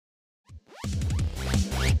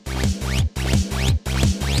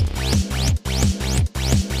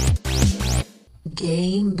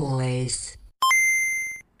Game Boys.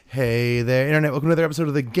 Hey there, Internet. Welcome to another episode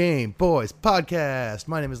of the Game Boys Podcast.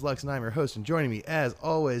 My name is Lux, and I'm your host. And joining me, as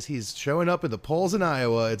always, he's showing up in the polls in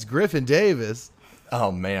Iowa. It's Griffin Davis.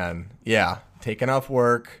 Oh, man. Yeah. Taking off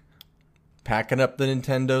work, packing up the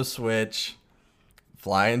Nintendo Switch,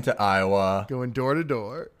 flying to Iowa. Going door to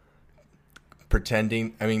door.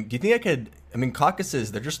 Pretending. I mean, do you think I could... I mean,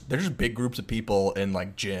 caucuses, they're just big groups of people in,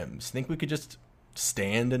 like, gyms. Think we could just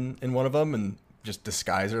stand in one of them and just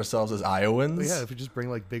disguise ourselves as Iowans? But yeah, if we just bring,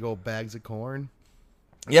 like, big old bags of corn.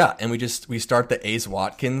 Yeah, and we start the Ace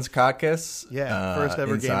Watkins caucus. Yeah, first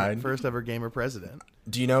ever gamer president.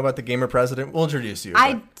 Do you know about the gamer president? We'll introduce you.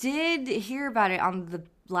 I did hear about it on the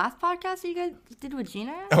last podcast that you guys did with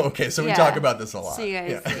Gina. Oh, okay, so we talk about this a lot. So you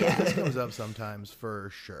guys, This comes up sometimes for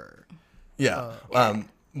sure. Yeah.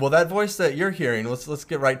 Well, that voice that you're hearing, let's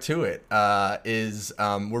get right to it.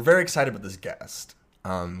 We're very excited about this guest.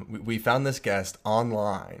 We found this guest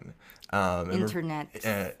online. Internet.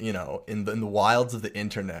 In the wilds of the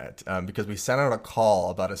internet, because we sent out a call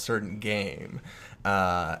about a certain game,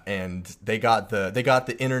 and they got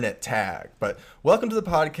the internet tag. But welcome to the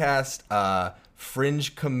podcast,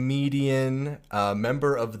 fringe comedian,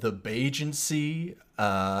 member of the Bajancy,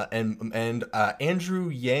 and Andrew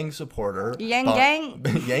Yang supporter,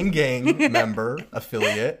 Yang Gang member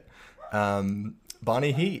affiliate,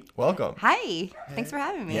 Bonnie Heat. Welcome. Hi. Thanks for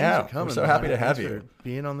having me. Yeah, we're so happy to have Thanks you for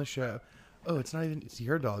being on the show. Oh, it's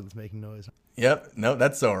your dog that's making noise. Yep. No,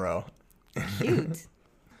 that's Zorro. Cute.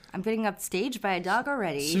 I'm getting upstaged by a dog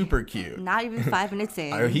already. Super cute. Not even 5 minutes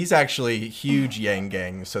in. He's actually huge Yang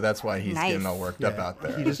Gang, so that's why he's Nice. getting all worked up out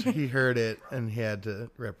there. He heard it and he had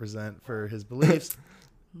to represent for his beliefs.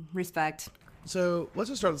 Respect. So let's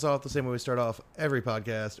just start this off the same way we start off every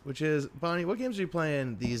podcast, which is, Bonnie, what games are you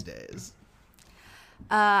playing these days?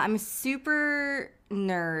 I'm a super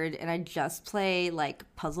nerd, and I just play like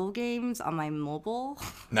puzzle games on my mobile.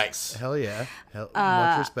 Nice. Hell yeah.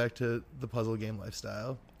 Much respect to the puzzle game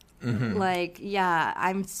lifestyle. Mm-hmm. Like, yeah,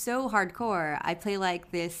 I'm so hardcore. I play like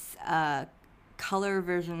this color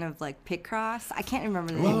version of like Picross. I can't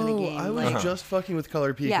remember the name of the game. I was Like, just fucking with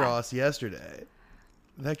Colored Picross yesterday.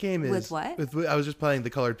 That game is... With what? I was just playing the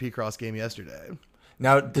Colored Picross game yesterday.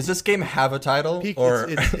 Now, does this game have a title, or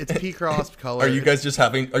it's Picross Color. are you guys just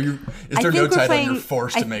having? Is there I no think we're title? playing, And you're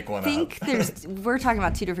forced to make one I think up. we're talking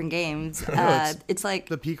about two different games. It's like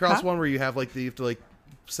the Picross one where you have like you have to like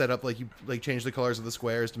set up like you like change the colors of the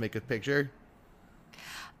squares to make a picture.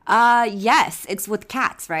 Yes, it's with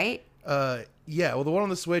cats, right? Yeah. Well, the one on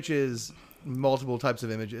the Switch is multiple types of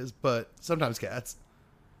images, but sometimes cats.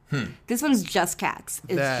 This one's just cats.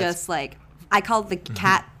 It's just like I call it the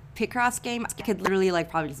cat Picross game. I could literally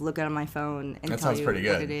like probably just look at it on my phone and tell you pretty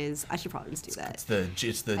what good. it is. I should probably just do that. It's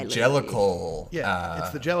the I literally- Jellicle. Yeah, it's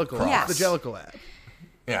the Jellicle. Cross. It's the Jellicle app.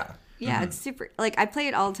 Yeah. Yeah, it's super. Like I play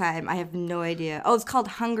it all the time. I have no idea. Oh, it's called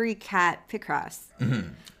Hungry Cat Picross Yeah.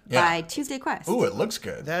 by Tuesday Quest. Ooh, it looks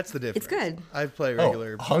good. That's the difference. It's good. I play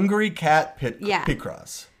regular. Hungry Cat Yeah.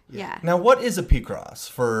 Picross. Yeah. Now, what is a Picross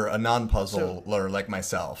for a non-puzzler like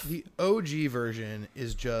myself? The OG version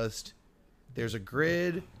is just there's a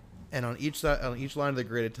grid, and on each line of the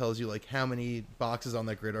grid, it tells you like how many boxes on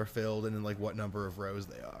that grid are filled, and then like what number of rows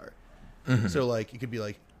they are. So like it could be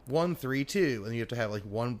like 1, 3, 2, and you have to have like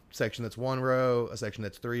one section that's 1 row, a section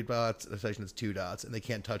that's 3 dots, and a section that's 2 dots, and they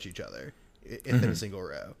can't touch each other within a single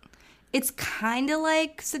row. It's kind of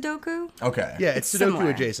like Sudoku. Okay. Yeah, it's Sudoku similar.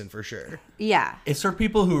 adjacent for sure. Yeah. It's for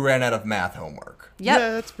people who ran out of math homework. Yep. Yeah,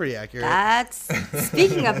 that's pretty accurate. That's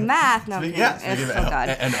speaking of math. No, Yeah. oh speaking of- God.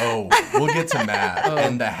 and we'll get to math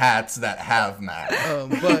and the hats that have math.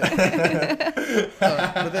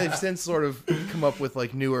 But they've since sort of come up with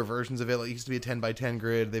like newer versions of it. Like it used to be a 10 by 10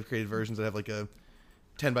 grid. They've created versions that have like a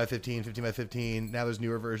 10 by 15, 15 by 15. Now there's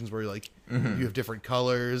newer versions where like you have different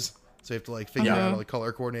colors, so you have to like figure out all the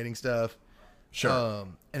color coordinating stuff. Sure.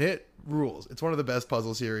 And it rules. It's one of the best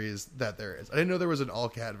puzzle series that there is. I didn't know there was an all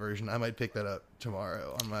cat version. I might pick that up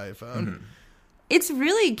tomorrow on my phone. It's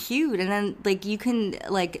really cute, and then like you can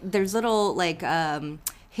like there's little like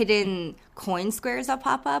hidden coin squares that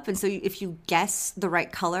pop up, and so if you guess the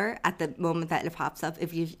right color at the moment that it pops up,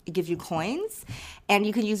 it gives you coins, and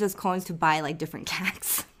you can use those coins to buy like different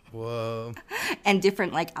cats. Whoa. And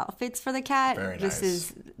different like outfits for the cat. Very This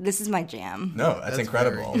nice. is my jam. No, that's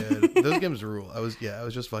incredible. Very good. Those games rule. I was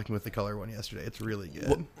just fucking with the color one yesterday. It's really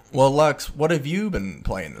good. Well, Lux, what have you been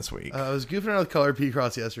playing this week? I was goofing around with Color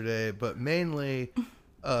Picross yesterday, but mainly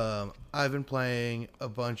I've been playing a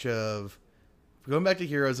bunch of... Going back to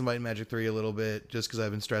Heroes of Might and Magic 3 a little bit, just because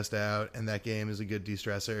I've been stressed out, and that game is a good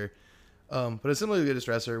de-stressor. But a similarly good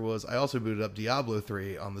de-stressor was I also booted up Diablo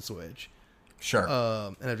 3 on the Switch. Sure.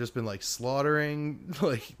 And I've just been like slaughtering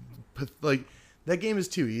like that game is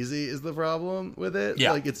too easy is the problem with it.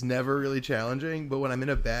 Yeah. Like it's never really challenging, but when I'm in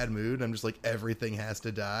a bad mood, I'm just like everything has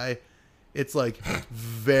to die. It's like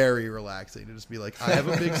very relaxing to just be like, I have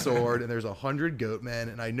a big sword and there's 100 goat men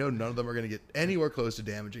and I know none of them are going to get anywhere close to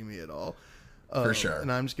damaging me at all. For sure. And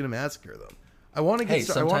I'm just going to massacre them. I want to get. Hey,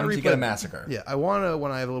 sometimes you get a massacre. Yeah, I want to,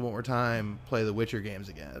 when I have a little more time, play the Witcher games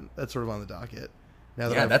again. That's sort of on the docket. Now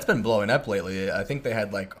that That's been blowing up lately. I think they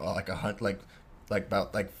had like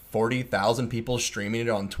 40,000 people streaming it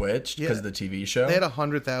on Twitch because of the TV show. They had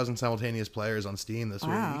 100,000 simultaneous players on Steam this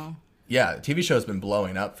week. Yeah, the TV show's been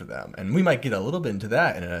blowing up for them, and we might get a little bit into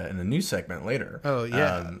that in a news segment later. Oh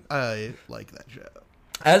yeah, I like that show.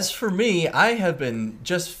 As for me, I have been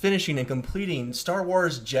just finishing and completing Star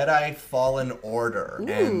Wars Jedi Fallen Order. Ooh.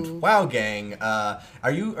 And wow, gang,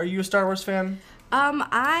 are you a Star Wars fan?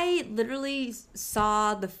 I literally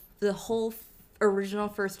saw the whole original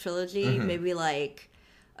first trilogy maybe like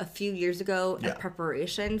a few years ago in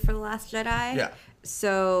preparation for The Last Jedi. Yeah.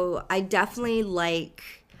 So I definitely like.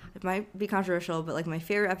 It might be controversial, but like my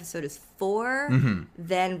favorite episode is 4,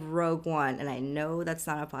 then Rogue One, and I know that's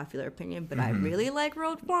not a popular opinion, but I really like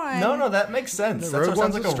Rogue One. No, that makes sense. That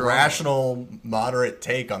sounds like a rational, moderate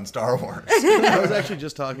take on Star Wars. I was actually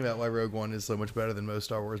just talking about why Rogue One is so much better than most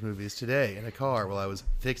Star Wars movies today in a car while I was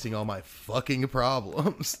fixing all my fucking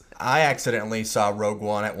problems. I accidentally saw Rogue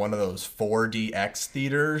One at one of those 4DX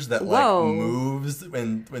theaters that moves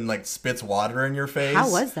and like spits water in your face.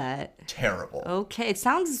 How was that? Terrible. Okay, it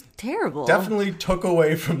sounds terrible. Definitely took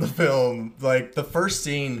away from the film. Like the first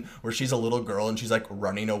scene where she's a little girl and she's like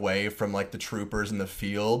running away from like the troopers in the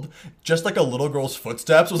field, just like a little girl's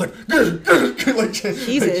footsteps was like, like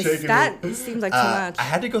Jesus, that seems like too much. I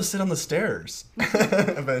had to go sit on the stairs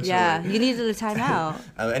eventually. Yeah, you needed a timeout.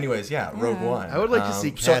 Anyways, Rogue One. I would like to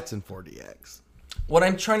see cats in 4DX. What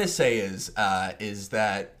I'm trying to say is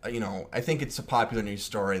that, I think it's a popular news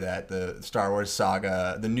story that the Star Wars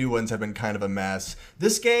saga, the new ones have been kind of a mess.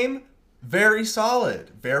 This game, very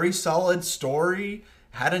solid story,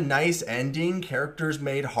 had a nice ending, characters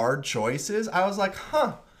made hard choices. I was like,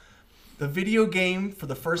 the video game for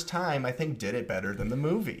the first time, I think, did it better than the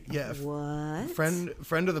movie. Yeah. What? Friend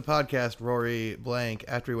of the podcast, Rory Blank,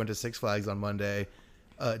 after he went to Six Flags on Monday,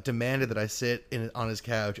 demanded that I sit on his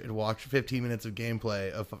couch and watch 15 minutes of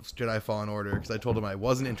gameplay of Jedi Fallen Order because I told him I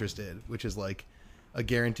wasn't interested, which is like a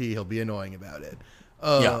guarantee he'll be annoying about it.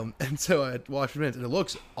 And so I watched minutes and it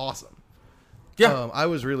looks awesome. Yeah. I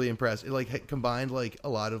was really impressed. It like combined like a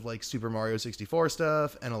lot of like Super Mario 64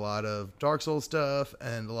 stuff and a lot of Dark Souls stuff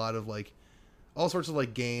and a lot of like all sorts of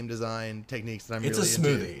like game design techniques that I'm really into. It's a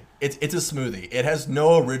smoothie. It's a smoothie. It has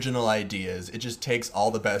no original ideas. It just takes all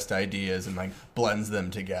the best ideas and like blends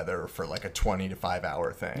them together for like a 20 to 5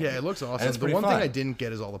 hour thing. Yeah, it looks awesome. And it's the one fun. thing I didn't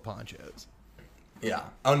get is all the ponchos. Yeah.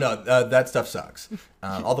 Oh no, that stuff sucks.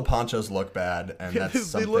 All the ponchos look bad, and that's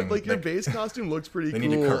something. They look like your base costume looks pretty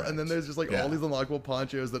cool, and then there's just like all these unlockable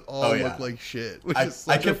ponchos that all look like shit, which is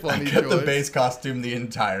such a funny choice. I kept the base costume the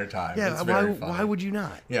entire time. Yeah, it's why would you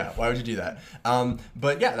not? Yeah, why would you do that?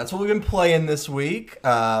 But yeah, that's what we've been playing this week.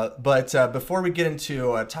 But before we get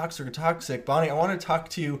into Toxic or Toxic, Bonnie, I want to talk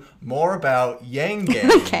to you more about Yang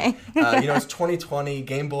Gang. Okay. It's 2020.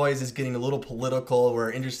 Game Boys is getting a little political.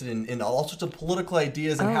 We're interested in all sorts of political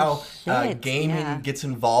ideas and how gaming gets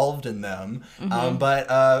involved in them.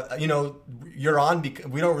 But you're on because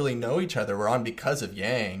we don't really know each other. We're on because of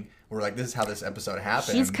Yang. We're like, this is how this episode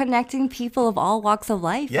happened. He's connecting people of all walks of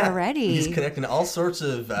life already. He's connecting all sorts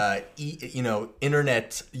of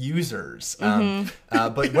internet users.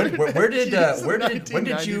 But when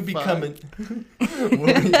did you become? I'm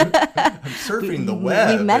surfing the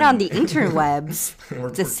web. We met on the interwebs.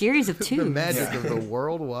 It's a series of tubes. The magic of the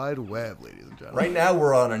World Wide Web, ladies and gentlemen. Right now,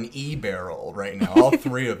 we're on an e-barrel. Right now, all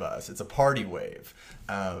three of us. It's a party wave.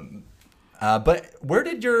 But where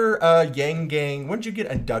did your Yang Gang? When did you get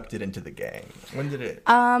inducted into the gang? When did it?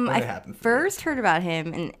 When did it happen? I first heard about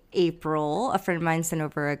him in April. A friend of mine sent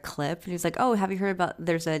over a clip, and he was like, "Oh, have you heard about?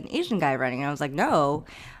 There's an Asian guy running." And I was like, "No."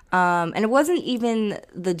 And it wasn't even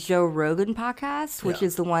the Joe Rogan podcast, which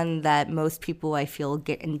is the one that most people I feel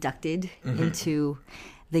get inducted into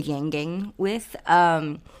the Yang Gang with.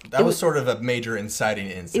 That was sort of a major inciting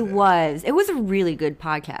incident. It was. It was a really good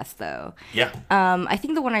podcast, though. Yeah. I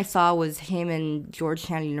think the one I saw was him in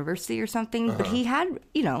Georgetown University or something. But he had,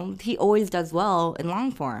 he always does well in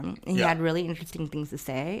long form. And he had really interesting things to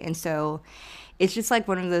say. And so it's just like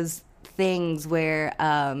one of those things where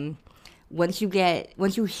once you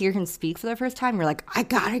hear him speak for the first time, you're like, I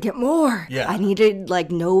gotta get more. Yeah. I need to like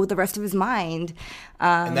know the rest of his mind.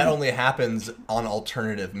 And that only happens on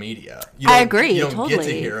alternative media. I agree, You don't get to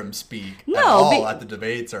totally. hear him speak No, at all but- at the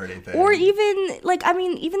debates or anything. Or even like, I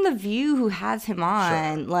mean, even The View, who has him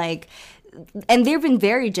on, like, and they've been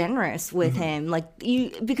very generous with him, like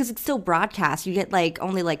because it's still broadcast. You get like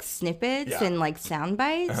only like snippets Yeah. and like sound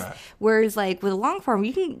bites, whereas like with a long form,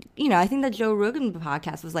 you can, I think the Joe Rogan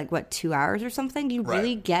podcast was like what 2 hours or something. You Right.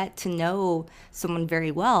 really get to know someone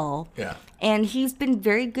very well. Yeah. And he's been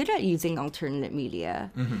very good at using alternate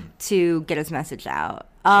media to get his message out.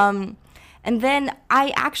 And then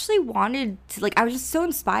I actually wanted to, like, I was just so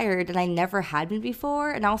inspired, and I never had been before.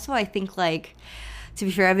 And also, I think, like, to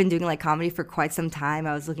be fair, I've been doing, like, comedy for quite some time.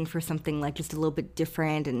 I was looking for something, like, just a little bit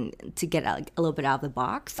different and to get, like, a little bit out of the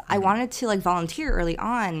box. I wanted to, like, volunteer early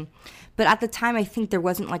on. But at the time, I think there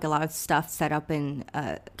wasn't, like, a lot of stuff set up in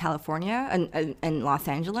California and Los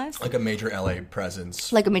Angeles. Like a major LA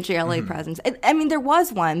presence. Like a major LA presence. I mean, there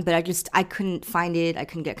was one, but I couldn't find it. I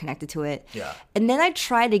couldn't get connected to it. Yeah. And then I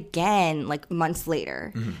tried again, like months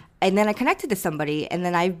later. And then I connected to somebody, and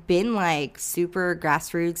then I've been like super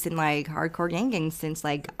grassroots and like hardcore yanking since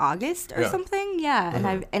like August or Yeah. something.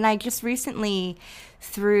 Yeah. And I just recently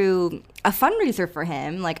threw a fundraiser for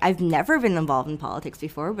him. Like, I've never been involved in politics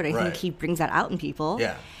before, but I Right. think he brings that out in people.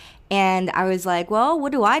 Yeah. And I was like, well,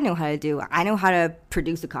 what do I know how to do? I know how to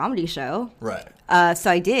produce a comedy show. Right. So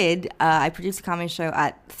I did. I produced a comedy show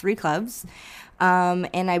at 3 clubs.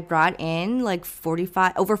 And I brought in like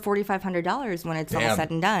over $4,500 when it's all Damn. said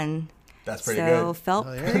and done. That's pretty So good. felt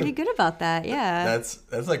pretty good about that. Yeah. That's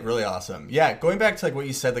like really awesome. Yeah, going back to like what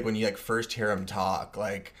you said, like when you like first hear him talk,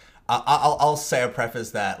 like I'll say a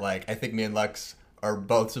preface that like I think me and Lex are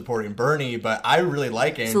both supporting Bernie, but I really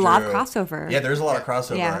like Andrew. There's a lot of crossover. Yeah, there's a lot of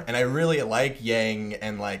crossover, Yeah. and I really like Yang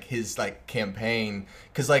and like his like campaign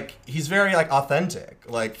because like he's very like authentic.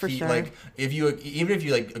 Like For he sure. like even if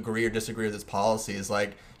you like agree or disagree with his policies,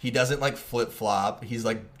 like he doesn't like flip flop. He's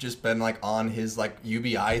like just been like on his like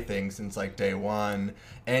UBI thing since like day one,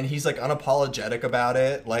 and he's like unapologetic about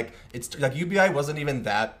it. Like it's like UBI wasn't even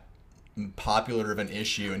that popular of an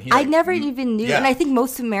issue, and he I like, never even knew, yeah. and I think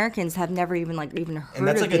most Americans have never even heard and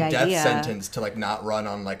that's of like the a death idea. sentence to like not run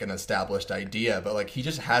on like an established idea, but like he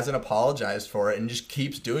just hasn't apologized for it and just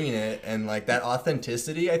keeps doing it, and like that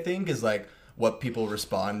authenticity I think is like what people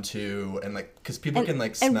respond to, and like because people can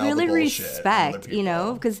like smell and really the bullshit in other respect,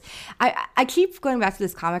 people. because I keep going back to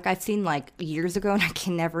this comic I've seen like years ago, and I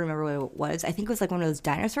can never remember what it was. I think it was like one of those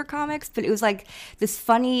dinosaur comics, but it was like this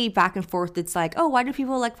funny back and forth. It's like, oh, why do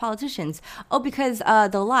people elect politicians? Oh, because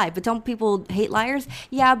they'll lie. But don't people hate liars?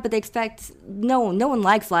 Yeah, but they expect no one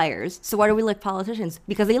likes liars. So why do we elect politicians?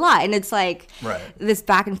 Because they lie. And it's like Right. this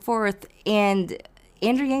back and forth. And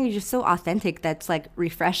Andrew Yang is just so authentic that's like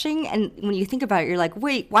refreshing. And when you think about it, you're like,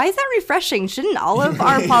 wait, why is that refreshing? Shouldn't all of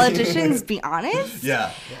our politicians be honest?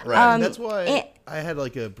 Yeah, right. That's why it- I had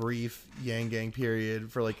like a brief Yang Gang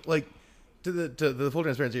period for like to the full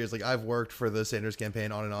transparency is like I've worked for the Sanders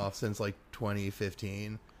campaign on and off since like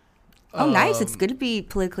 2015. Oh, nice. It's good to be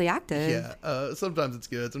politically active. Yeah, sometimes it's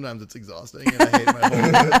good, sometimes it's exhausting, and I hate my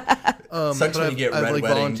whole life. Sucks when But you get I've red like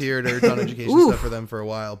weddinged. volunteered or done education stuff for them for a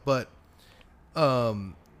while. But I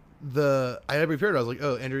had a brief period. I was like,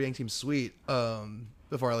 oh, Andrew Yang seems sweet.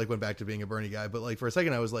 Before I like went back to being a Bernie guy, but like for a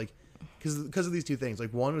second I was like, because of these two things.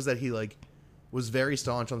 Like one was that he like was very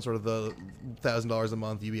staunch on sort of the $1,000 a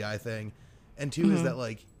month UBI thing, and two is that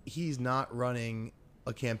like he's not running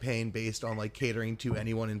a campaign based on like catering to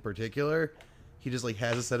anyone in particular. He just like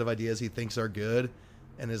has a set of ideas he thinks are good,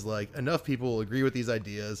 and is like enough people will agree with these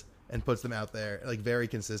ideas and puts them out there like very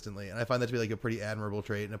consistently. And I find that to be like a pretty admirable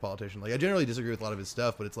trait in a politician. Like I generally disagree with a lot of his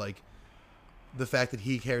stuff, but it's like the fact that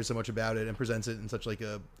he cares so much about it and presents it in such like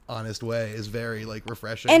a honest way is very like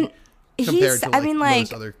refreshing. And compared he's, to, I mean, like,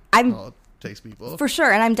 most other I'm- politics people. For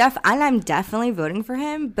sure, and I'm definitely voting for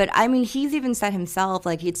him. But I mean, he's even said himself,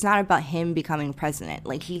 like, it's not about him becoming president.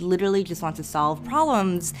 Like, he literally just wants to solve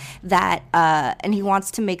problems that, and he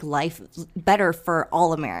wants to make life better for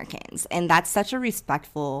all Americans. And that's such a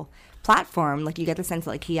respectful platform. Like, you get the sense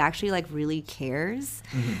that, like, he actually like really cares,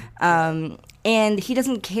 and he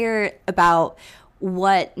doesn't care about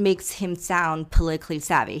what makes him sound politically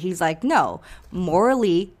savvy. He's like, no,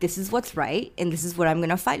 morally, this is what's right, and this is what I'm going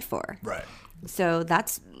to fight for. Right. So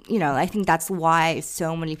that's, I think that's why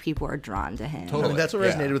so many people are drawn to him. I Totally. mean, that's what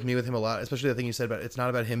Yeah. resonated with me with him a lot, especially the thing you said about it's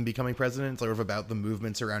not about him becoming president, it's like about the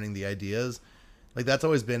movement surrounding the ideas. Like that's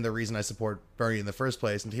always been the reason I support Bernie in the first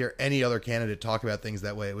place, and to hear any other candidate talk about things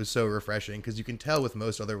that way, it was so refreshing because you can tell with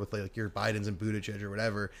most other with like your Bidens and Buttigieg or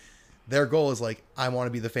whatever, their goal is like, I want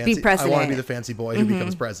to be the fancy, I president. want to be the fancy boy who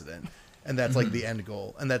becomes president. And that's like the end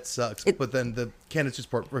goal. And that sucks. But then the candidates who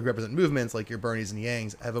support represent movements like your Bernies and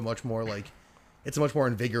Yangs have a much more like, it's a much more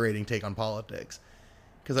invigorating take on politics.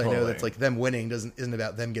 Because I know that's like them winning isn't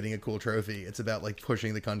about them getting a cool trophy. It's about like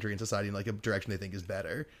pushing the country and society in like a direction they think is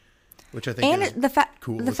better. Which I think is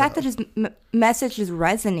cool. The fact that his message is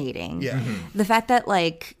resonating. Yeah. The fact that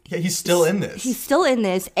like he's still in this. He's still in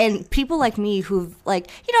this, and people like me who've like,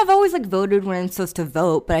 you know, I've always like voted when I'm supposed to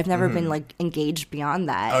vote, but I've never been like engaged beyond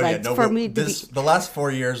that. Oh, like for me, the last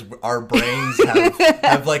 4 years, our brains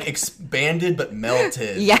have like expanded but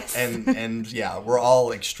melted. Yes. And yeah, we're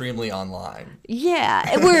all extremely online.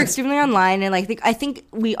 Yeah, we're extremely online, and I think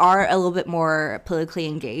we are a little bit more politically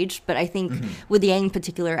engaged. But I think with Yang in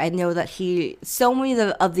particular, I know that so many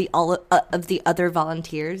of the other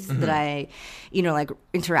volunteers that I, you know, like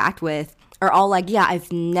interact with are all like, yeah,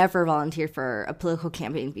 I've never volunteered for a political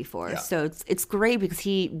campaign before. Yeah. So it's great because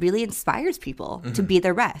he really inspires people to be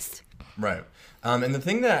their best. Right. And the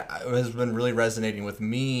thing that has been really resonating with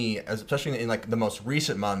me, especially in like the most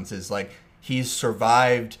recent months, is like he's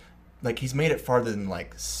survived. Like he's made it farther than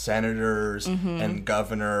like senators and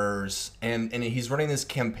governors, and he's running this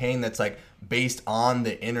campaign that's like based on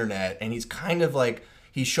the internet, and he's kind of like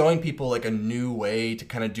he's showing people like a new way to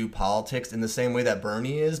kind of do politics in the same way that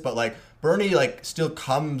Bernie is, but like Bernie like still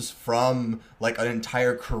comes from like an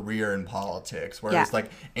entire career in politics, whereas like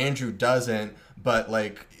Andrew doesn't, but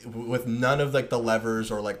like with none of like the levers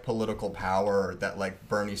or like political power that like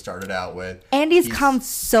Bernie started out with. And he's come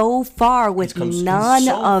so far with none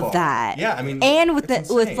of that. Yeah, I mean, and with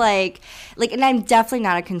like, and I'm definitely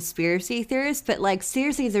not a conspiracy theorist, but like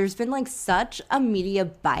seriously, there's been like such a media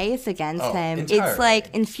bias against him. Entirely. It's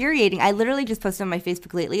like infuriating. I literally just posted on my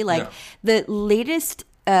Facebook lately, like the latest.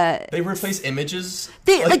 They replace images.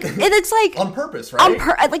 And it's like on purpose, right?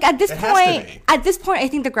 Like at this point, I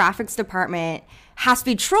think the graphics department has to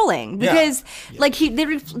be trolling because like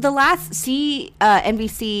the last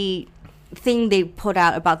NBC thing they put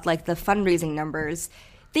out about like the fundraising numbers,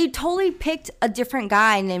 they totally picked a different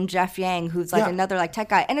guy named Jeff Yang, who's like another like tech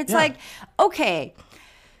guy, and it's like, okay.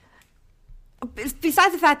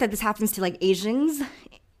 Besides the fact that this happens to like Asians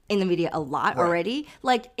in the media a lot already,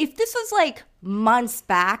 like if this was like months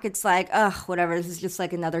back, it's like, ugh, whatever, this is just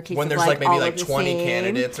like another case when of there's like maybe like 20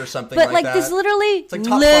 candidates or something but like that. But like this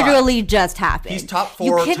literally like just happened. He's top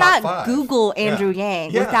 4, you cannot top 5. Google Andrew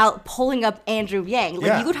Yang without pulling up Andrew Yang.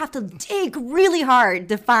 Like you would have to dig really hard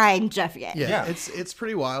to find Jeff Yang. Yeah. It's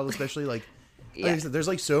pretty wild, especially like I said, there's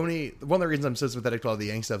like so many. One of the reasons I'm so sympathetic to all the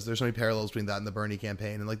Yang stuff is there's so many parallels between that and the Bernie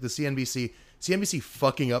campaign, and like the CNBC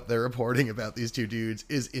fucking up their reporting about these two dudes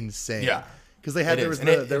is insane. Yeah. Because they had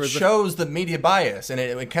it shows the media bias, and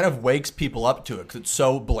it kind of wakes people up to it because it's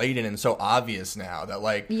so blatant and so obvious now that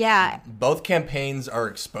like both campaigns are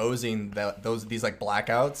exposing these like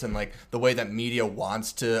blackouts and like the way that media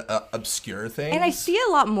wants to obscure things. And I see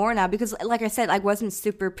a lot more now because, like I said, I wasn't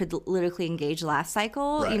super politically engaged last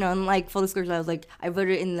cycle, you know, and like full disclosure, I was like, I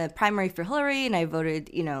voted in the primary for Hillary, and I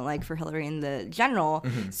voted, you know, like for Hillary in the general.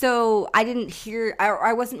 So I didn't hear,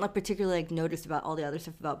 I wasn't like particularly like noticed about all the other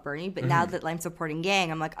stuff about Bernie, but now that I'm supporting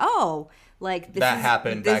Yang, I'm like, oh, like this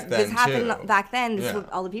happened back then. This happened back then. This is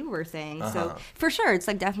what all the people were saying. So for sure, it's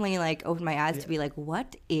like definitely like opened my eyes to be like,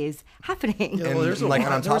 what is happening? Yeah, well, there's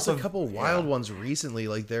a couple wild ones recently.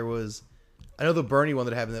 Like there was, I know the Bernie one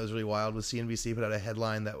that happened that was really wild was CNBC put out a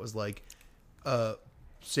headline that was like,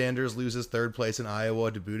 Sanders loses third place in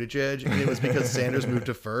Iowa to Buttigieg, and it was because Sanders moved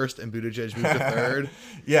to first and Buttigieg moved to third.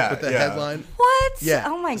 With the headline. What? Yeah.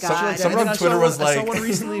 Oh my god. Someone on Twitter was like, I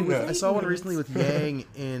saw one recently with Yang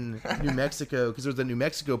in New Mexico because there was the New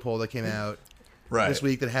Mexico poll that came out this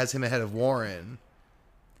week that has him ahead of Warren.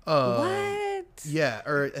 What? Yeah,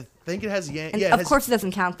 or I think it has Yang. And of course, it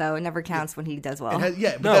doesn't count though. It never counts when he does well. But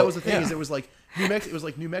that was the thing is it was like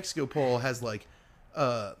New Mexico poll has like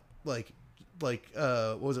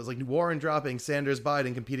what was it? It was like Warren dropping, Sanders,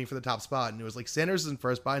 Biden competing for the top spot, and it was like Sanders is in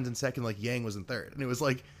first, Biden's in second, like Yang was in third, and it was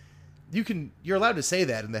like you're allowed to say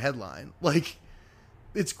that in the headline, like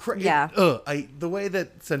it's crazy. The way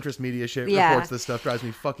that centrist media reports this stuff drives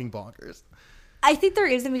me fucking bonkers. I think there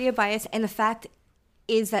is a media bias, and the fact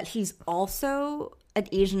is that he's also an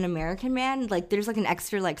Asian American man, like there's like an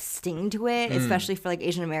extra like sting to it, especially for like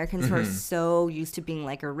Asian Americans who are so used to being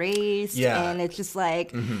like erased. Yeah. And it's just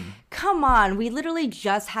like, come on, we literally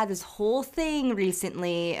just had this whole thing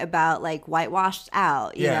recently about like whitewashed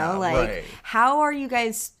out, you know? Like how are you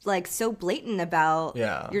guys like so blatant about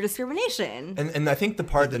your discrimination? And I think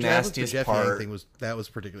the nastiest Jeff part Yang thing was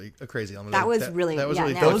particularly a crazy element. That was really fucked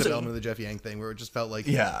up element of the Jeff Yang thing where it just felt like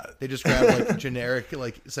they just grabbed like a generic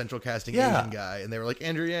like central casting Asian guy and they were like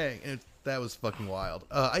Andrew Yang, and that was fucking wild.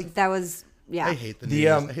 I hate the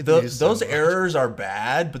news. Those errors are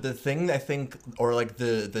bad, but the thing I think, or like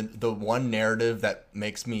the one narrative that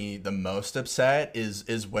makes me the most upset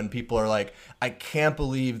is when people are like, I can't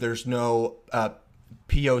believe there's no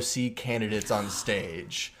POC candidates on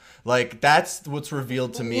stage. Like that's what's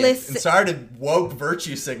revealed to me. Listen, and sorry to woke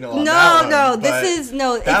virtue signal on that one,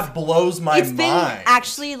 that blows my mind. It's been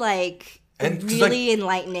actually like. And really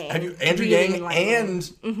enlightening. Andrew Yang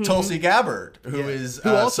and Tulsi Gabbard, who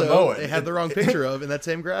also Samoan. They had the wrong picture of in that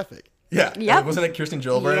same graphic. Yeah. Yep. Wasn't it Kirsten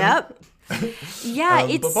Gillibrand? Yep. Yeah,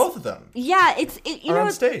 but both of them. Yeah, you know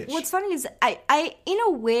on stage. What's funny is I in a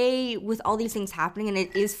way with all these things happening, and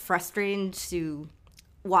it is frustrating to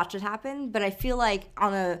watch it happen, but I feel like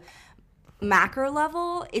on a macro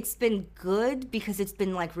level, it's been good because it's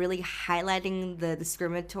been like really highlighting the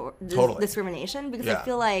discrimination because I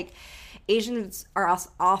feel like Asians are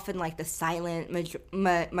often like the silent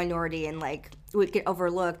minority and like would get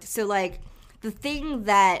overlooked. So like the thing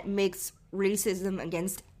that makes racism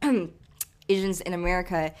against Asians in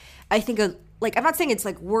America, I think like I'm not saying it's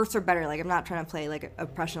like worse or better. Like I'm not trying to play like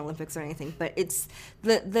oppression Olympics or anything, but it's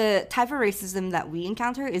the type of racism that we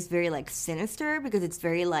encounter is very like sinister because it's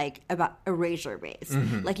very like about erasure based.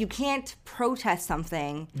 Like you can't protest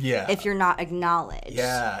something if you're not acknowledged.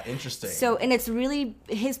 Yeah, interesting. So and it's really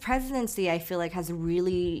his presidency I feel like has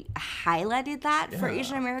really highlighted that for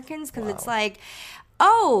Asian Americans because it's like,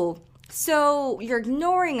 oh, so you're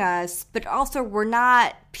ignoring us, but also we're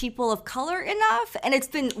not people of color enough. And it's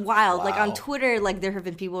been wild. Like on Twitter, like there have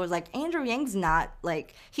been people who are like, Andrew Yang's not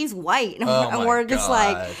like, he's white. And we're just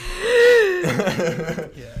like,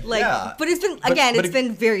 but it's been, again, it's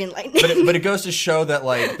been very enlightening. But it goes to show that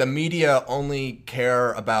like the media only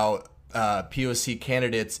care about POC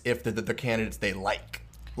candidates if the candidates they like.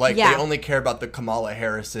 Like, they only care about the Kamala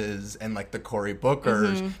Harrises and, like, the Cory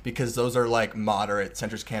Bookers because those are, like, moderate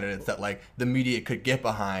centrist candidates that, like, the media could get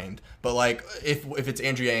behind. But, like, if it's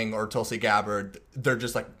Andrew Yang or Tulsi Gabbard, they're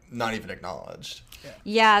just, like, not even acknowledged.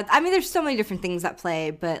 Yeah, I mean, there's so many different things at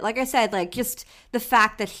play. But, like I said, like, just the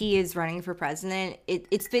fact that he is running for president,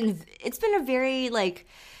 it's been a very, like,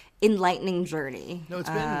 enlightening journey. No, it's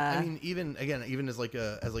been. I mean, even as like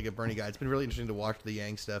a Bernie guy, it's been really interesting to watch the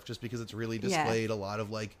Yang stuff, just because it's really displayed a lot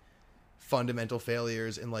of like fundamental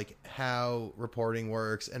failures in like how reporting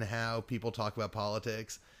works and how people talk about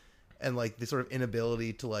politics, and like the sort of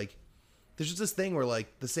inability to like. There's just this thing where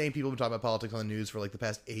like the same people have been talking about politics on the news for like the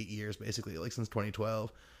past 8 years, basically, like since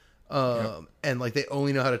 2012, and like they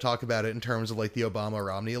only know how to talk about it in terms of like the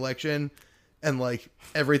Obama-Romney election. And, like,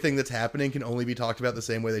 everything that's happening can only be talked about the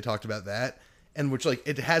same way they talked about that. And which, like,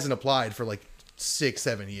 it hasn't applied for, like,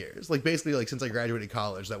 6-7 years. Like, basically, like, since I graduated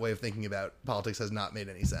college, that way of thinking about politics has not made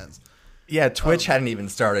any sense. Yeah, Twitch hadn't even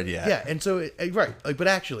started yet. Yeah, and so, right. Like, but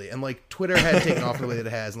actually, and, like, Twitter hadn't taken off the way that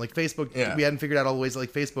it has. And, like, Facebook, we hadn't figured out all the ways that,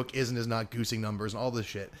 like, Facebook is and is not goosing numbers and all this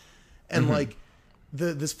shit. And, like...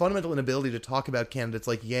 This fundamental inability to talk about candidates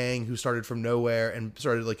like Yang, who started from nowhere and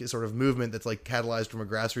started like a sort of movement that's like catalyzed from a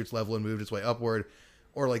grassroots level and moved its way upward,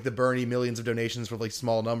 or like the Bernie millions of donations for like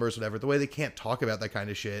small numbers, whatever. The way they can't talk about that kind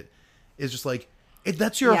of shit is just like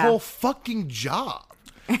that's your whole fucking job.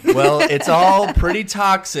 Well, it's all pretty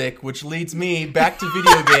toxic, which leads me back to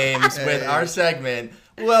video games with our segment.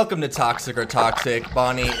 Welcome to Toxic or Toxic.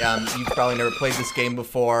 Bonnie, you've probably never played this game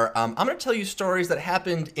before. I'm going to tell you stories that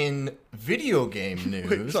happened in video game news.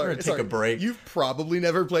 Wait, sorry, We're going to take a break. You've probably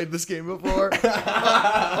never played this game before?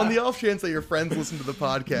 On the off chance that your friends listen to the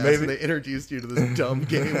podcast and they introduced you to this dumb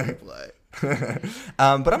game we play. But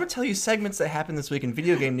I'm going to tell you segments that happened this week in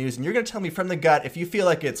video game news, and you're going to tell me from the gut if you feel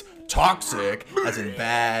like it's toxic, as in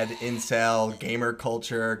bad, incel, gamer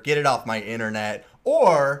culture, get it off my internet,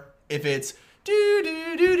 or if it's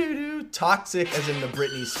toxic, as in the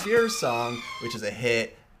Britney Spears song, which is a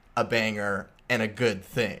hit, a banger, and a good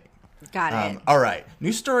thing. Got it. All right.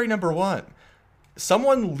 News story number 1.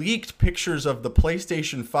 Someone leaked pictures of the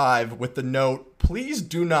PlayStation 5 with the note, "Please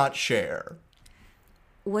do not share."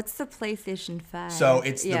 What's the PlayStation 5? So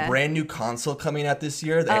it's the brand new console coming out this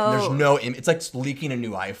year. There's no, it's like leaking a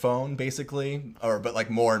new iPhone, basically, but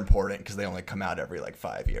like more important because they only come out every like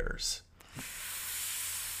 5 years.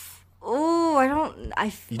 Oh, I don't.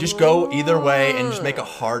 You just go either way and just make a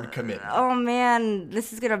hard commitment. Oh man,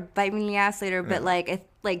 this is gonna bite me in the ass later. But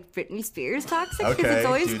like Britney Spears toxic, because Okay, it's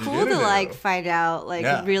always cool to like find out like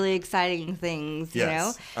Yeah. really exciting things. You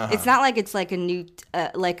Yes, know, it's not like it's like a nude,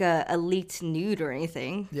 like a leaked nude or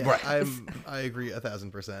anything. Yeah, Right. I agree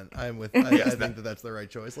 1,000%. I'm with. I think that's the right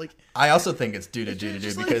choice. Like, I also think it's do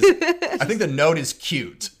just like- because I think the note is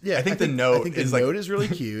cute. yeah, I think the note is like note is really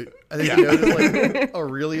cute. I think the note is like a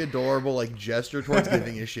really adorable like gesture towards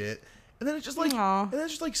giving a shit. And then it's just like, Aw. and then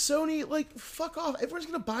it's just like Sony, like fuck off. Everyone's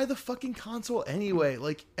gonna buy the fucking console anyway.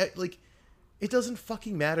 Like, it doesn't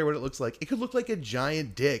fucking matter what it looks like. It could look like a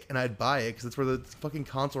giant dick, and I'd buy it because that's where the fucking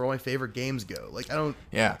console, where all my favorite games go. Like, I don't.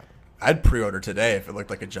 yeah. I'd pre-order today if it looked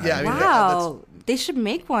like a giant. Yeah, I mean, Wow, they should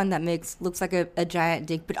make one that looks like a giant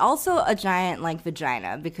dick, but also a giant like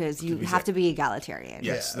vagina, because you have to be egalitarian.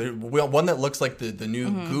 Yes, Yeah. one that looks like the new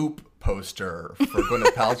Goop poster for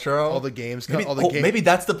Gwyneth Paltrow. All the games, Maybe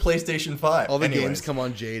that's the PlayStation 5. all the Anyways, games come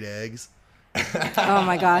on Jade eggs. Oh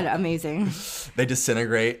my god, amazing. They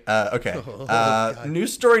disintegrate. Okay. God.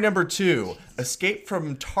 News story number 2. Escape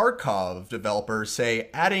from Tarkov developers say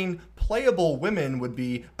adding playable women would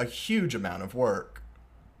be a huge amount of work.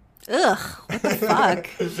 Ugh, what the fuck?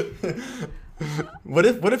 What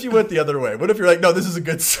if you went the other way? What if you're like, no, this is a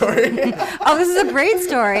good story? Oh, this is a great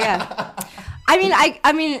story. Yeah. I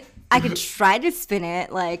mean, I could try to spin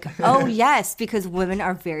it like, oh yes, because women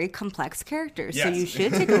are very complex characters, so Yes. you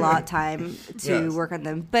should take a lot of time to Yes. work on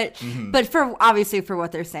them. But for obviously for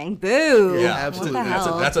what they're saying, boo. Yeah, What absolutely. the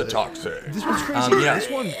hell? That's a toxic. This one's crazy. yeah. This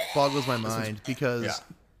one boggles my mind because Yeah.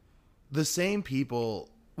 the same people.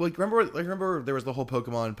 Remember there was the whole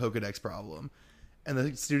Pokemon Pokedex problem, and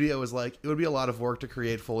the studio was like, it would be a lot of work to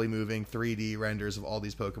create fully moving 3D renders of all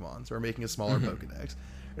these Pokemon, so we're making a smaller Pokedex.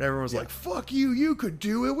 And everyone was like, fuck you, you could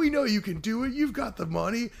do it. We know you can do it. You've got the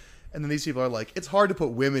money. And then these people are like, it's hard to put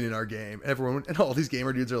women in our game. And all these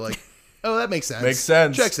gamer dudes are like, oh, that makes sense. Makes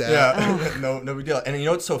sense. Checks out. Yeah. no big deal. And you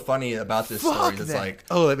know what's so funny about this story? Fuck It's that. like,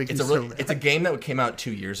 Oh, that makes it's me a so mad. it's a game that came out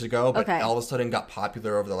 2 years ago, but Okay. all of a sudden got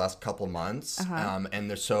popular over the last couple months.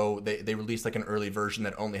 And they released like an early version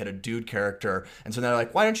that only had a dude character. And so they're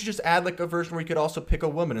like, why don't you just add like a version where you could also pick a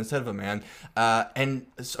woman instead of a man? And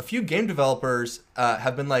a few game developers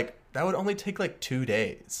have been like, that would only take like 2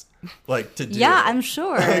 days, like to do. Yeah, it. I'm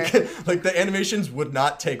sure. Like the animations would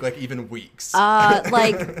not take like even weeks.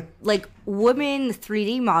 Like women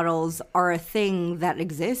 3D models are a thing that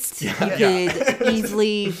exists. You could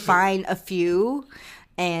easily find a few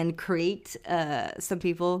and create some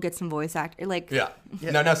people, get some voice actor. Like, Yeah.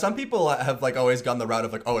 Now some people have like always gone the route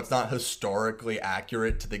of like, oh, it's not historically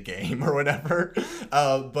accurate to the game or whatever.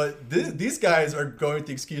 But these guys are going with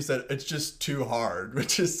the excuse that it's just too hard,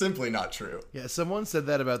 which is simply not true. Yeah, someone said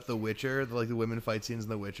that about The Witcher, the women fight scenes in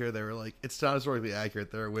The Witcher. They were like, it's not historically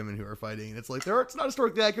accurate. There are women who are fighting. And it's like, it's not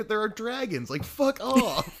historically accurate. There are dragons. Like, fuck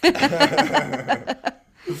off.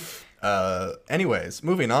 Anyways,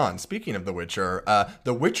 moving on. Speaking of The Witcher,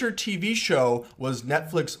 The Witcher TV show was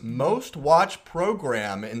Netflix's most watched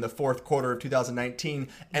program in the fourth quarter of 2019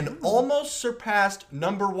 and almost surpassed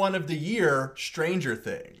 #1 of the year, Stranger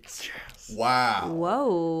Things. Yes. Wow.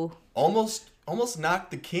 whoa. Almost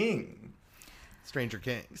knocked the king. Stranger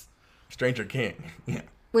Kings. Stranger King. Yeah.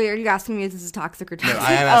 Wait, are you asking me if this is toxic or toxic? No,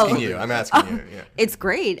 I am asking you. I'm asking you. Yeah. It's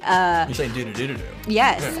great. You're saying do.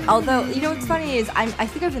 Yes. Although, you know what's funny is I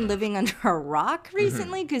think I've been living under a rock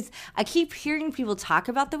recently because I keep hearing people talk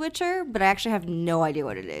about The Witcher, but I actually have no idea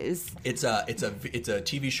what it is. It's a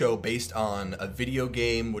TV show based on a video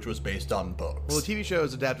game, which was based on books. Well, the TV show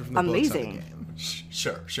is adapted from the books on the Amazing. game.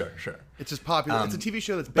 Sure. It's just popular. It's a TV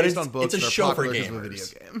show that's but based it's- on books it's a that are show for popular because of a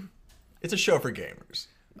gamers. video game. It's a show for gamers.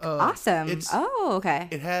 Awesome. it's- Okay.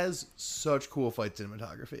 It has such cool fight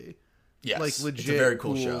cinematography. Yes, Like legit it's a very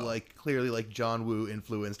cool show. like clearly like John Woo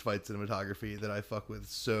influenced fight cinematography that I fuck with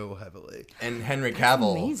so heavily. And Henry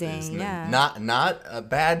Cavill amazing, is yeah. not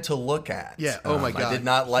bad to look at. Yeah, oh my God. I did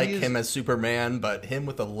not like He is- him as Superman, but him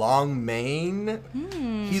with a long mane.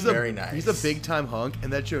 He's Very nice. He's a big time hunk,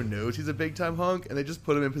 and that show knows he's a big time hunk, and they just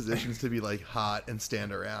put him in positions to be like hot and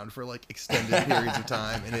stand around for like extended periods of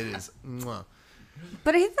time, and it is. Mwah.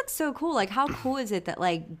 But I think that's so cool. Like, how cool is it that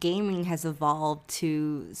like gaming has evolved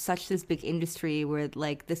to such this big industry where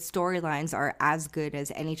like the storylines are as good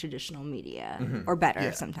as any traditional media or better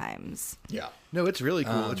Yeah. sometimes. Yeah. No, it's really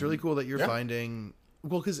cool. It's really cool that you're yeah. finding.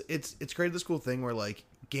 Well, because it's created this cool thing where like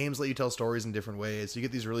games let you tell stories in different ways. So you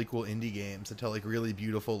get these really cool indie games that tell like really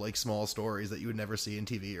beautiful like small stories that you would never see in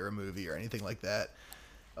TV or a movie or anything like that.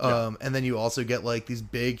 And then you also get like these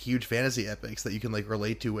big, huge fantasy epics that you can like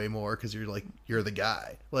relate to way more because you're the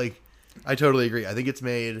guy. Like, I totally agree. I think it's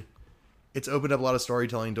made it's opened up a lot of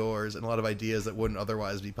storytelling doors and a lot of ideas that wouldn't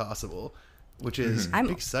otherwise be possible, which is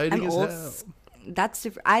exciting as hell. That's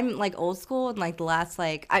super. I'm like old school, and like the last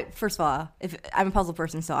first of all, if I'm a puzzle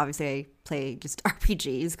person, so obviously I play just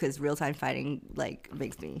RPGs because real time fighting like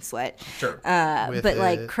makes me sweat. Sure. But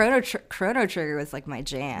like Chrono Trigger was like my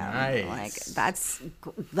jam. Nice. Like that's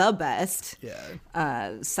the best.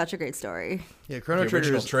 Yeah. Such a great story. Yeah, Chrono The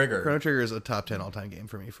original Trigger. Chrono Trigger is a top 10 all time game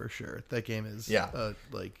for me for sure. That game is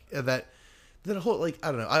that whole I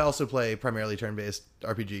don't know. I also play primarily turn based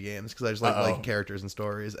RPG games because I just like characters and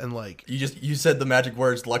stories and like. You said the magic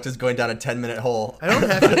words. Lux is going down a 10-minute hole. I don't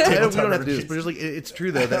have to. We don't have to do this, but just like it's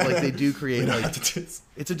true though that like they do create like it's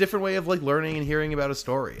a different way of like learning and hearing about a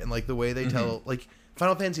story and like the way they tell like.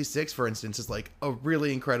 Final Fantasy VI, for instance, is like a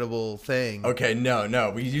really incredible thing. Okay,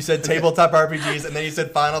 no. You said tabletop RPGs, and then you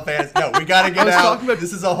said Final Fantasy. No, we gotta get out.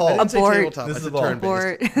 This is a whole. I didn't say tabletop. This I is said a whole.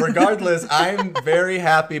 turn-based. Regardless, I'm very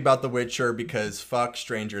happy about The Witcher because fuck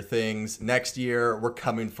Stranger Things. Next year, we're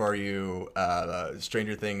coming for you.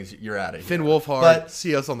 Stranger Things, you're out of here. Finn Wolfhard,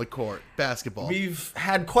 see us on the court. Basketball. We've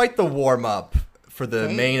had quite the warm-up for the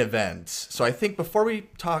main event. So I think before we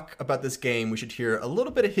talk about this game, we should hear a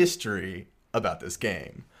little bit of history about this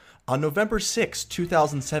game. On November 6,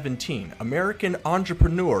 2017, American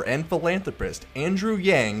entrepreneur and philanthropist Andrew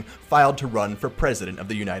Yang filed to run for president of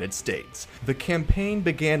the United States. The campaign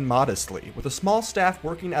began modestly, with a small staff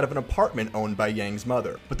working out of an apartment owned by Yang's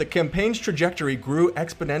mother. But the campaign's trajectory grew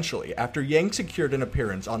exponentially after Yang secured an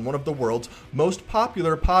appearance on one of the world's most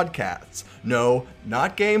popular podcasts. No,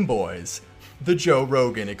 not Game Boys. The Joe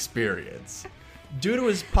Rogan Experience. Due to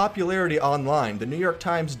his popularity online, the New York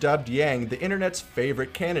Times dubbed Yang the internet's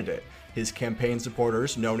favorite candidate. His campaign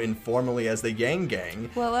supporters, known informally as the Yang Gang,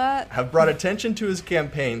 have brought attention to his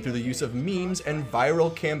campaign through the use of memes and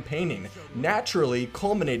viral campaigning, naturally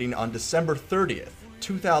culminating on December 30th,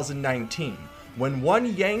 2019, when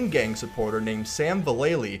one Yang Gang supporter named Sam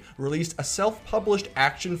Vallely released a self-published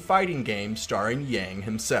action fighting game starring Yang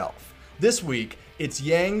himself. This week, it's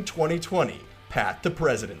Yang 2020, Path to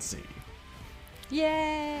Presidency.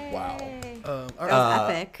 Yay! Wow. That was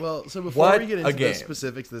epic. Well, so before we get into the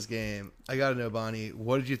specifics of this game, I gotta know, Bonnie,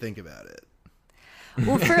 what did you think about it?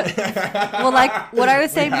 Well, like what I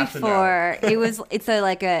was saying before, it's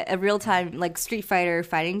a real time like Street Fighter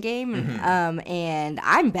fighting game, and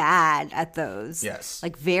I'm bad at those. Yes,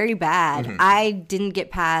 like very bad. I didn't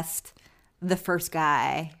get past the first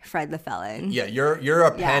guy, Fred the Felon. Yeah, you're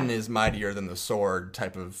a pen is mightier than the sword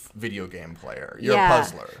type of video game player. You're a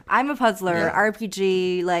puzzler. I'm a puzzler.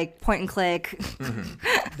 RPG, like point and click.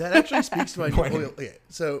 That actually speaks to my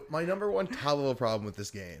So my number one top level problem with this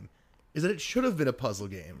game is that it should have been a puzzle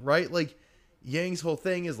game, right? Like Yang's whole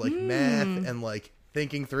thing is like math and like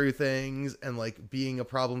thinking through things and like being a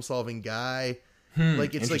problem solving guy.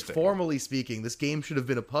 Like it's like formally speaking, this game should have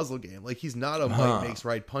been a puzzle game. Like he's not a might makes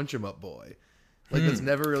right punch 'em up boy. Like that's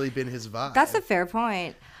never really been his vibe. That's a fair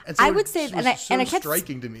point. And so I would say, and I kept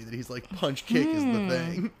striking to me that he's like punch kick is the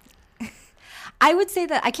thing. I would say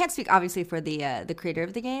that I can't speak obviously for the creator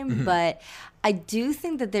of the game, but I do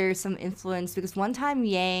think that there's some influence because one time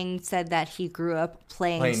Yang said that he grew up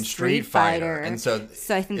playing Street Fighter, and so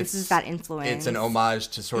I think this is that influence. It's an homage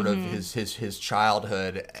to sort of his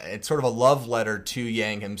childhood. It's sort of a love letter to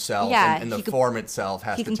Yang himself, and the form itself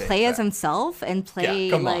has to take he can play as himself and play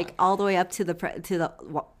like all the way up to the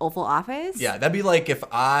Oval Office. Yeah, that'd be like if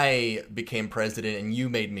I became president and you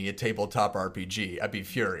made me a tabletop RPG. I'd be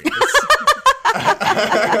furious.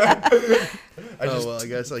 I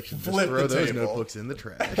guess I should just throw those notebooks in the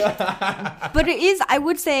trash. But it is, I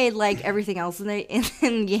would say, like everything else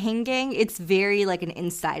in Yang Gang, it's very like an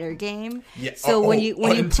insider game. Yeah. So when you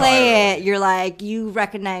play it, you're like you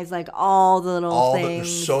recognize like all the little things.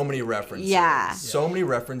 There's so many references. Yeah. So many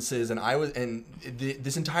references, and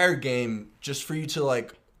this entire game, just for you to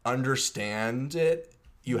like understand it,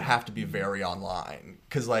 you have to be very online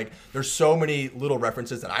because like there's so many little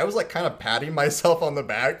references that I was like kind of patting myself on the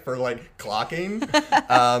back for like clocking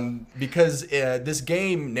because this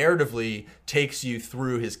game narratively takes you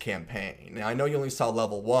through his campaign. Now I know you only saw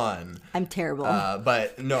level 1. I'm terrible.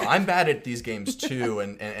 But no, I'm bad at these games too,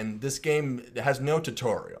 and this game has no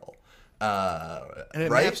tutorial. And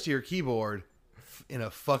it maps to your keyboard in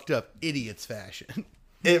a fucked up idiot's fashion.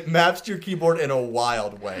 It maps to your keyboard in a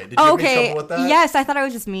wild way. Did you have any trouble with that? Yes, I thought it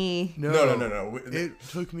was just me. No. It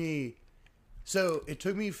took me, I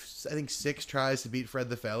think 6 tries to beat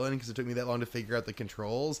Fred the Felon because it took me that long to figure out the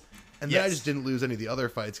controls. And then I just didn't lose any of the other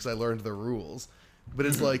fights because I learned the rules. But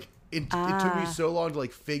it's like, it took me so long to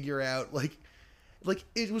like figure out like, like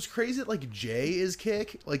it was crazy that like J is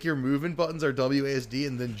kick, like your movement buttons are WASD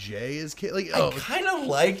and then J is kick. Like I kind of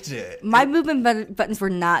liked it. My movement buttons were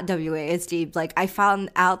not WASD. Like I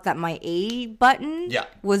found out that my A button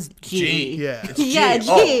was G. Yeah. It's G. Yeah, G.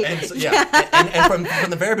 Oh, and so, and from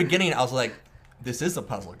the very beginning, I was like, this is a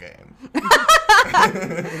puzzle game. In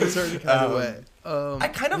a certain kind of way. I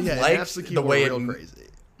kind of it liked maps the the keyboard way real it crazy.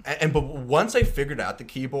 But once I figured out the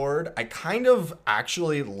keyboard, I kind of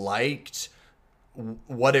actually liked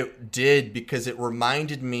what it did because it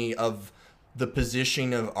reminded me of the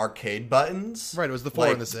positioning of arcade buttons. Right, it was the 4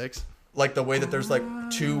 and the 6. Like the way that there's like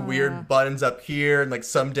two weird buttons up here and like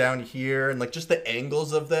some down here and like just the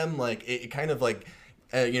angles of them. Like it kind of like,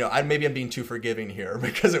 maybe I'm being too forgiving here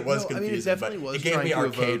because it was confusing. It definitely but was it gave trying me to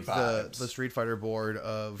arcade evoke vibes. the Street Fighter board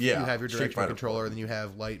of Yeah, you have your Street directional Fighter controller, board. then you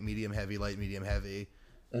have light, medium, heavy,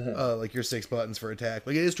 like your 6 buttons for attack.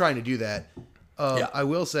 Like it is trying to do that. I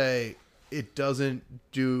will say it doesn't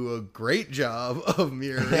do a great job of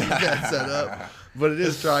mirroring that setup, but it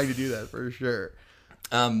is trying to do that for sure.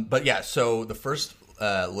 But yeah, so the first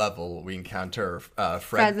level we encounter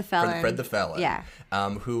Fred the Felon. Yeah.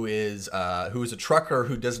 Who is a trucker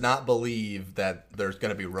who does not believe that there's going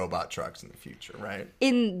to be robot trucks in the future, right?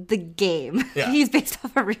 In the game, he's based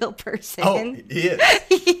off a real person. Oh, he is.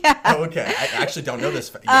 Yeah. Oh, okay. I actually don't know this.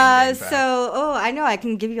 Game fact. I know I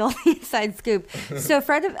can give you all the inside scoop. So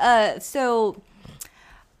Fred, I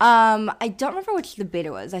don't remember which the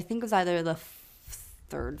beta was. I think it was either the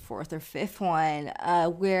third, fourth, or fifth one,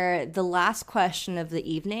 where the last question of the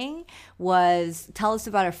evening was, tell us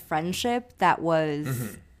about a friendship that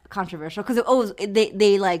was controversial. Because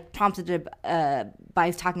they like prompted it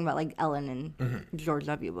by talking about like Ellen and George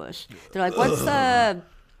W. Bush. They're like, what's the...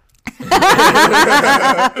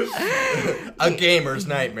 A gamer's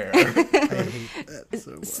nightmare. I hate that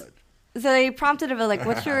so much. So they prompted him like,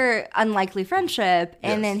 what's your unlikely friendship?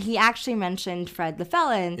 And then he actually mentioned Fred the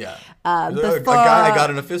Felon. Yeah. Before... A guy I got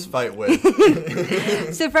in a fist fight with.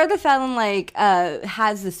 So Fred the Felon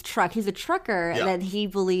has this truck. He's a trucker, and then he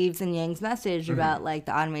believes in Yang's message about like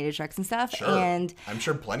the automated trucks and stuff. Sure. And I'm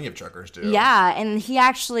sure plenty of truckers do. yeah, and he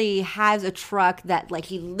actually has a truck that like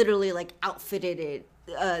he literally like outfitted it.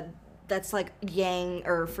 That's like Yang,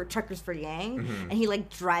 or for truckers for Yang, and he like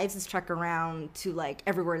drives his truck around to like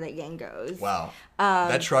everywhere that Yang goes. Wow.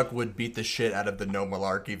 That truck would beat the shit out of the No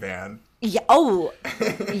Malarkey van. Yeah. Oh,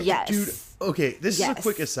 yes. Dude, okay, this is a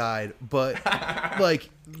quick aside, but like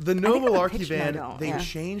the No think I have a Malarkey picture, van, no, I don't. they Yeah.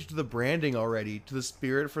 changed the branding already to the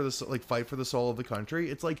spirit for the like fight for the soul of the country.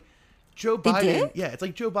 It's like Joe They Biden. did? Yeah, it's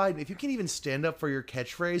like Joe Biden. If you can't even stand up for your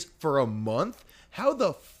catchphrase for a month, how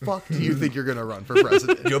the fuck do you think you're gonna run for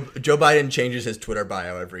president? Joe Biden changes his Twitter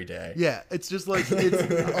bio every day. Yeah, it's just like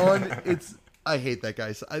it's. I hate that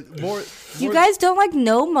guy. You guys don't like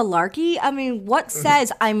No Malarkey? I mean, what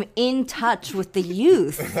says I'm in touch with the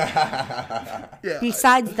youth? Yeah,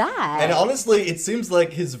 Besides that. And honestly, it seems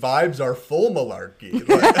like his vibes are full malarkey.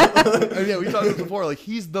 yeah, we talked about this before. Like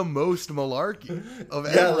he's the most malarkey of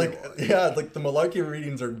everyone. Like the malarkey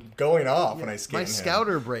readings are going off when I scan My him.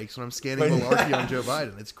 scouter breaks when I'm scanning malarkey on Joe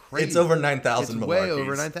Biden. It's crazy. It's over 9,000 It's way malarkeys.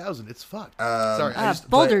 over 9,000. It's fucked. Sorry,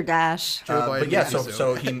 Boulder Dash. Joe Biden. But yeah,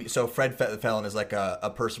 episode. so Fred Felon is like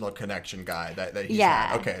a personal connection guy that he's Yeah.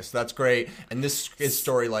 had. Okay, so that's great. And this is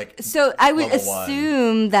story like So I would level one.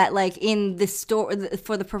 assume that like in the story,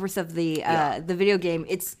 for the purpose of the video game,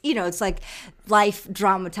 it's it's like life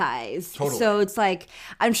dramatized. Totally. So it's like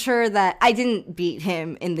I'm sure that I didn't beat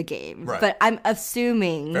him in the game, Right. but I'm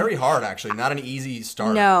assuming very hard actually, not an easy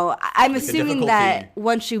start. No, I'm Like, the assuming difficulty- that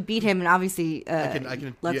once you beat him, and obviously, I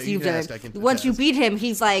can- let's yeah, see you if can there- ask, I can once you attest. beat him,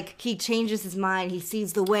 he's like he changes his mind, he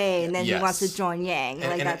sees the way, and then he Yes. wants to join Yang.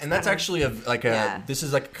 And, Like and that's actually Yeah. this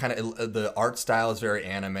is like kind of the art style is very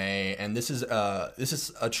anime, and this is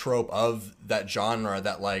a trope of that genre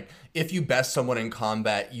that like if you best someone in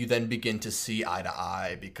combat, you then begin to see eye to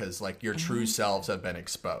eye because like your true selves have been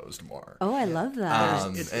exposed more. Oh, I love that.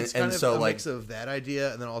 It's and kind of so a like mix of that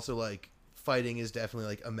idea, and then also like fighting is definitely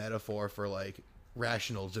like a metaphor for like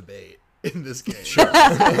rational debate in this game. Sure.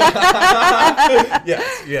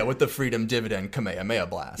 yes, yeah, with the freedom dividend Kamehameha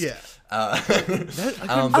blast. Yeah. Uh,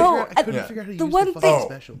 I couldn't figure out how to the use one the thing- fucking oh,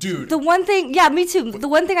 special. dude. The one thing, yeah, me too. The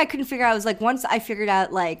one thing I couldn't figure out was like once I figured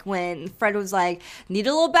out like when Fred was like, need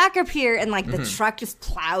a little backup here, and like the truck just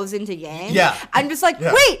plows into Yang. Yeah. I'm just like,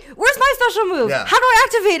 Yeah. wait, where's my special move? Yeah. How do I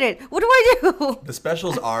activate it? What do I do? The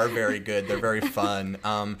specials are very good. They're very fun.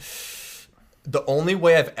 the only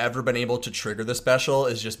way I've ever been able to trigger the special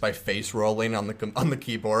is just by face rolling on the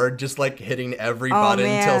keyboard, just like hitting every button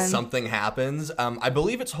until man. something happens. I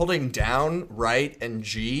believe it's holding down, right, and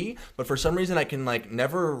G, but for some reason I can like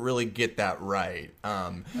never really get that right.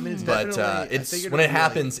 I mean, it's but definitely- I it's think it'll when it be, like-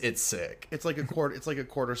 happens, it's sick. It's like a quarter. It's like a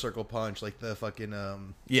quarter circle punch, like the fucking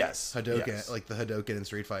Yes, Hadouken, yes. like the Hadouken in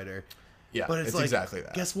Street Fighter. Yeah, But it's like, exactly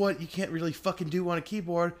that. Guess what? You can't really fucking do on a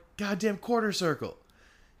keyboard. Goddamn quarter circle.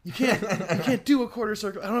 You can't do a quarter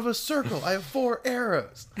circle. I don't have a circle. I have 4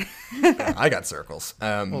 arrows. I got circles.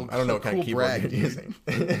 I don't know what kind cool of keyboard brag, you're dude. using.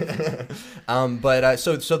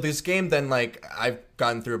 So this game then, like, I've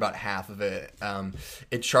gotten through about half of it.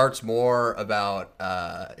 It charts more about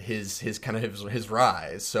his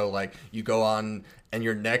rise. So like you go on and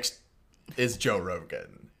your next is Joe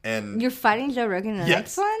Rogan. And You're fighting Joe Rogan in the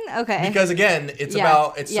next one? Okay. because again, it's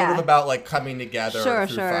Yeah, sort of about like coming together Sure,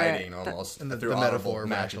 through sure. fighting almost And the through metaphor audible of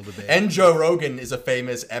matches. rational debate. And Joe Rogan is a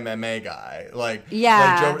famous MMA guy.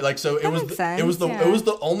 Yeah. So That makes sense, it was yeah.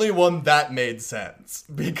 the only one that made sense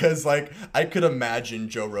because like I could imagine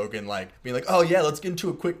Joe Rogan like being like, oh yeah, let's get into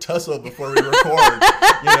a quick tussle before we record.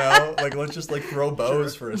 Like let's just like throw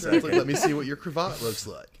bows for a It's second. like, let me see what your cravat looks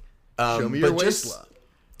like. Show me your but just- waistline.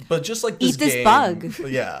 But just like this Eat this game, bug.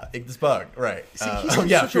 Yeah, eat this bug, right? he's had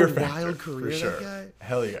such Fear a Factor, wild career, for that sure. guy.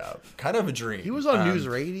 Hell yeah, kind of a dream. He was on news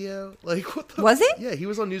radio. Like what the? Was he? Yeah, he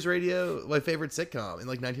was on news radio. My favorite sitcom in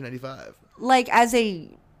like 1995. Like as a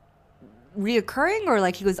reoccurring or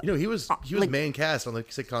like he was He was like- main cast on the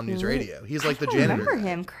sitcom news radio. He's like I the don't janitor.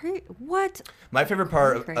 remember guy. him. What? My favorite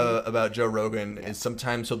part Great. about Joe Rogan is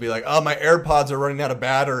sometimes he'll be like, "Oh, my AirPods are running out of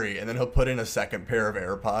battery," and then he'll put in a second pair of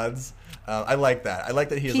AirPods. I like that. I like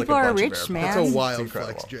that he has People like a are bunch rich, of AirPods. man. That's a It's wild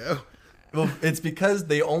incredible. flex, Joe. Well, it's because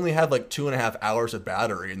they only have like 2.5 hours of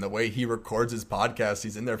battery, and the way he records his podcast,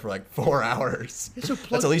 he's in there for like 4 hours. So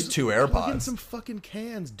That's at least 2 Plug in AirPods. some fucking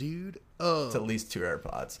cans, dude. It's at least 2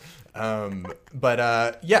 AirPods.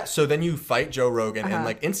 Yeah, so then you fight Joe Rogan, and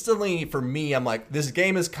like instantly for me, I'm like, this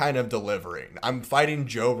game is kind of delivering. I'm fighting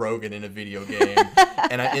Joe Rogan in a video game,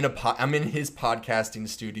 and I'm in his podcasting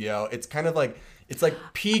studio. It's kind of like it's like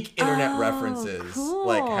peak internet references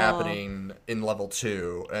like cool. happening in level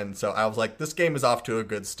 2, and so I was like, this game is off to a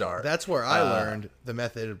good start. That's where I learned the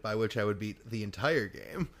method by which I would beat the entire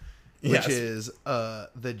game, which Yes. is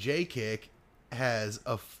the J kick has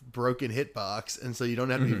a broken hitbox, and so you don't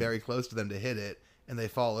have to Mm-hmm. be very close to them to hit it, and they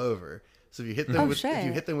fall over. So if you hit them if you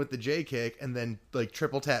shit. hit them with the J kick and then like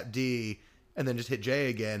triple tap D and then just hit J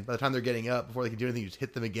again, by the time they're getting up, before they can do anything, you just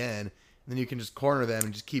hit them again, and then you can just corner them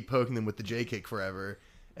and just keep poking them with the J kick forever.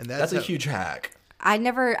 And That's a how- huge hack. I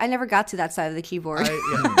never got to that side of the keyboard.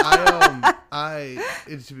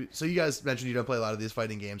 So you guys mentioned you don't play a lot of these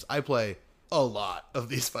fighting games. I play a lot of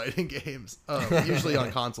these fighting games, usually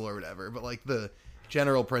on console or whatever. But like the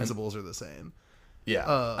general principles are the same.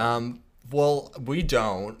 Yeah. Well, we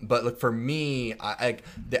don't, but like for me,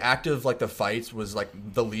 the active like the fights was like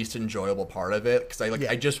the least enjoyable part of it because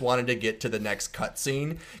I just wanted to get to the next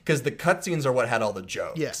cutscene because the cutscenes are what had all the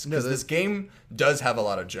jokes. Yes, because this game does have a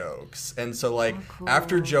lot of jokes, and so like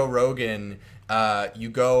after Joe Rogan, you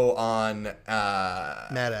go on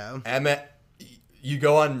Maddow. You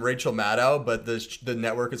go on Rachel Maddow, but the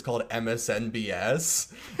network is called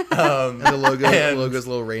MSNBS. And the logo's a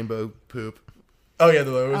little rainbow poop. Oh yeah,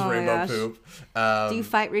 the logo is Oh my rainbow gosh. poop. Do you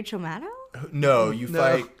fight Rachel Maddow? No, you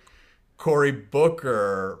fight Cory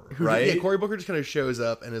Booker, right? Yeah, Cory Booker just kind of shows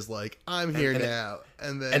up and is like, "I'm here now,"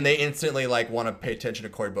 and then And they instantly like want to pay attention to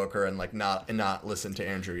Cory Booker and like not listen to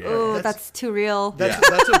Andrew Yang. Oh, that's too real.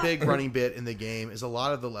 That's a big running bit in the game. Is a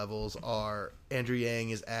lot of the levels are Andrew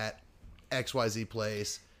Yang is at XYZ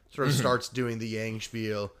place, sort of starts doing the Yang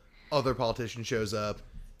spiel. Other politician shows up,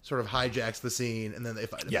 sort of hijacks the scene, and then they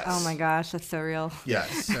fight him. Yes. Oh my gosh, that's so real.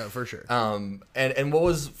 Yes. No, for sure. And what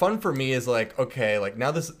was fun for me is like, okay, like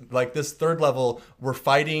now this third level, we're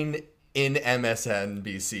fighting in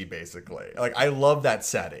MSNBC basically. Like I love that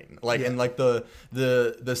setting. Like and like the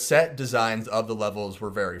set designs of the levels were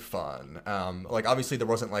very fun. Like obviously there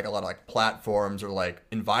wasn't like a lot of like platforms or like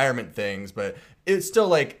environment things, but it's still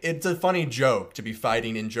like it's a funny joke to be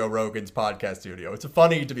fighting in Joe Rogan's podcast studio. It's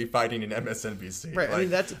funny to be fighting in MSNBC. Right, I Like, mean,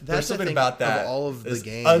 that's there's something I think, about that of all of the is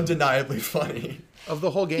game. undeniably funny. Of the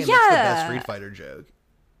whole game, that's the best Yeah. Street Fighter joke.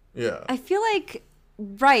 Yeah. I feel like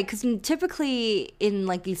right because typically in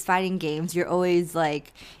like these fighting games, you're always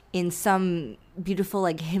like in some beautiful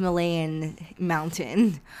like Himalayan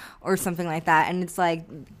mountain or something like that, and it's like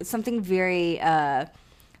something very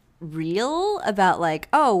real about like,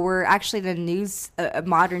 oh, we're actually a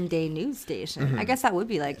modern day news station. I guess that would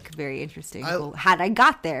be like very interesting. Well, had I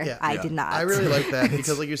got there, I did not. I really like that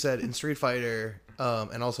because, like you said, in Street Fighter,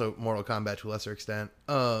 and also Mortal Kombat to a lesser extent,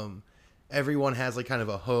 everyone has like kind of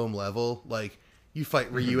a home level. Like you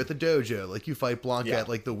fight Ryu at the dojo, like you fight Blanca at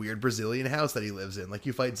like the weird Brazilian house that he lives in, like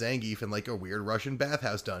you fight Zangief in like a weird Russian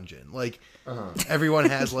bathhouse dungeon. Like everyone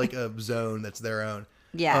has like a zone that's their own.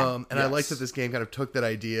 Yeah. And I like that this game kind of took that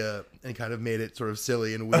idea and kind of made it sort of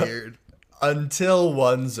silly and weird. Until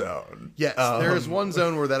one zone. Yes, there is one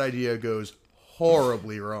zone where that idea goes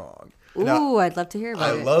horribly wrong. Ooh, Now, I'd love to hear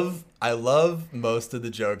about it. I love most of the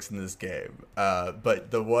jokes in this game,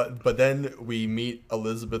 but then we meet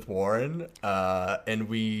Elizabeth Warren, and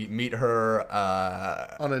we meet her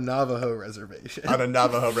On a Navajo reservation. on a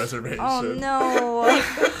Navajo reservation. Oh no.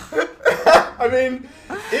 I mean,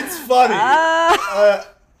 it's funny.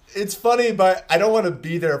 It's funny, but I don't want to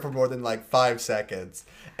be there for more than like 5 seconds.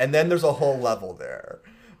 And then there's a whole level there.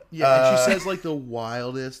 Yeah, and she says like the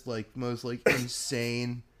wildest, like most like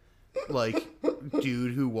insane, like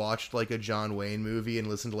dude who watched like a John Wayne movie and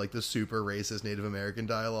listened to like the super racist Native American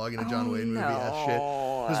dialogue in a John Wayne movie. That shit.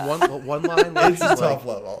 There's one line. Like, It's a tough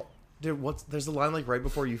level. There's a line like right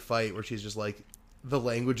before you fight where she's just like, "The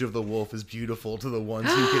language of the wolf is beautiful to the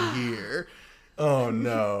ones who can hear." Oh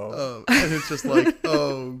no. And it's just like,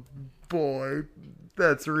 oh boy,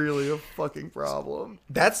 that's really a fucking problem.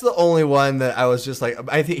 That's the only one that I was just like,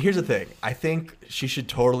 I think here's the thing. I think she should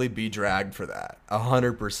totally be dragged for that.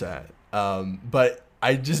 100%. But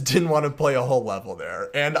I just didn't want to play a whole level there.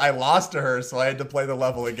 And I lost to her, so I had to play the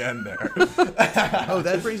level again there. Oh,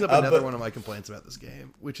 that brings up another one of my complaints about this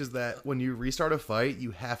game, which is that when you restart a fight, you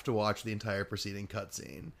have to watch the entire preceding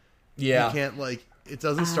cutscene. Yeah. You can't like it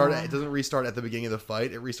doesn't start it doesn't restart at the beginning of the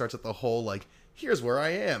fight. It restarts at the whole like, here's where I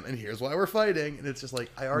am and here's why we're fighting, and it's just like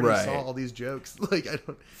I already saw all these jokes. Like I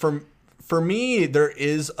don't For me, there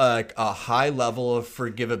is a high level of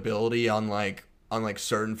forgivability on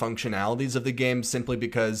certain functionalities of the game simply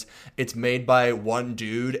because it's made by one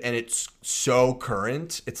dude and it's so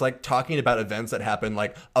current. It's like talking about events that happened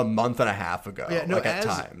like a month and a half ago. Yeah, no, at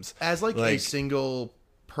times. As like a single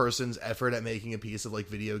person's effort at making a piece of like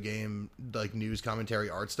video game like news commentary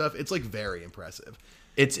art stuff, it's like very impressive.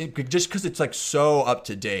 It's just because it's like so up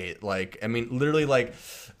to date. Like, I mean, literally, like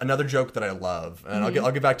another joke that I love, and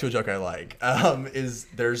I'll get back to a joke I like. Is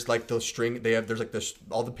there's like the string there's like this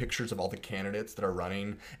all the pictures of all the candidates that are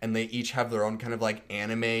running, and they each have their own kind of like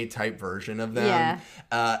anime type version of them.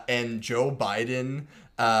 Yeah. And Joe Biden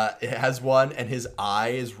has one, and his eye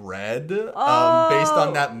is red based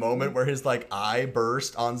on that moment where his like eye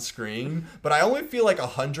burst on screen. But I only feel like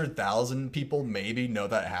 100,000 people maybe know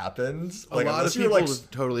that happens. Like, a lot of people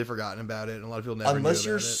have totally forgotten about it, and a lot of people never unless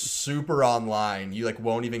knew you're about it. super online, you like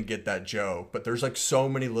won't even get that joke. But there's like so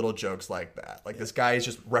many little jokes like that. Like this guy is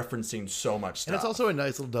just referencing so much stuff. And it's also a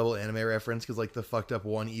nice little double anime reference because like the fucked up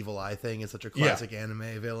one evil eye thing is such a classic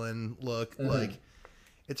anime villain look. Like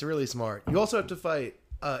it's really smart. You also have to fight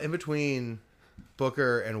in between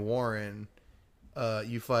Booker and Warren.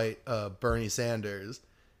 You fight Bernie Sanders.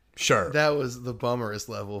 Sure, that was the bummerest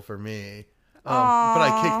level for me. But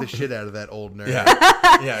I kicked the shit out of that old nerd.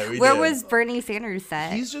 Yeah. Where was Bernie Sanders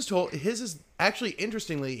set? He's just told his is actually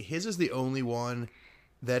interestingly his is the only one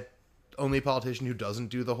that only politician who doesn't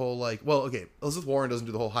do the whole like. Well, okay, Elizabeth Warren doesn't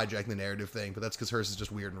do the whole hijacking the narrative thing, but that's because hers is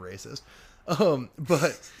just weird and racist.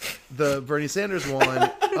 But the Bernie Sanders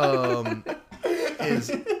one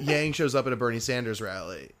is Yang shows up at a Bernie Sanders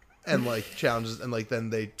rally and like challenges, and like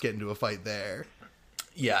then they get into a fight there.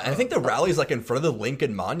 Yeah, and I think the rally's like in front of the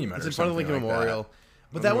Lincoln Monument. It's in front of the Lincoln Memorial.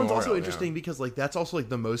 But that one's also interesting because like that's also like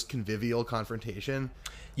the most convivial confrontation.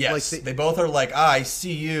 Yes, like they both are like, I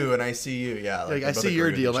see you and I see you. Yeah, like I see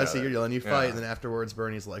your deal and I see your deal, and you fight, and then afterwards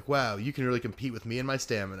Bernie's like, wow, you can really compete with me and my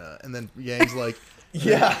stamina. And then Yang's like,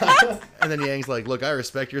 yeah. And then Yang's like, look, I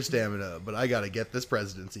respect your stamina, but I got to get this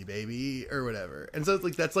presidency, baby, or whatever. And so it's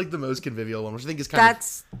like that's like the most convivial one, which I think is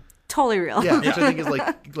that's totally real. Yeah, which I think is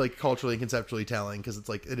like culturally and conceptually telling, because it's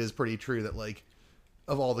like it is pretty true that like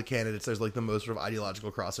of all the candidates, there's like the most sort of ideological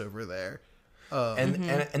crossover there.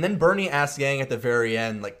 And then Bernie asks Yang at the very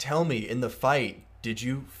end, like, tell me, in the fight, did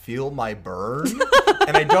you feel my burn?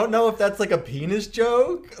 And I don't know if that's like a penis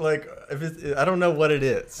joke. Like, if it's, I don't know what it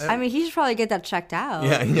is. I mean, he should probably get that checked out.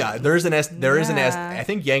 Yeah. There is an I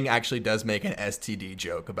think Yang actually does make an STD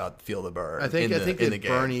joke about feel the burn. I think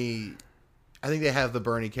Bernie. I think they have the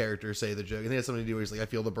Bernie character say the joke. I think it's something to do with like I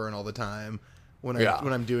feel the burn all the time when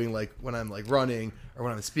I'm doing like when I'm like running or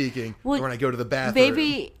when I'm speaking or when I go to the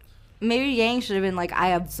bathroom. maybe Yang should have been like, I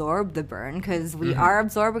absorbed the burn, because we are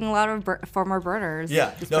absorbing a lot of former burners.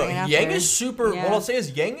 Yeah, Just no, putting it out Yang there. is super. Yeah. What I'll say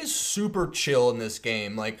is Yang is super chill in this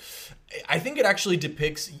game. Like, I think it actually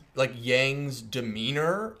depicts like Yang's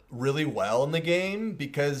demeanor really well in the game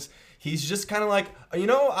because he's just kind of like, I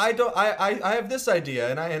have this idea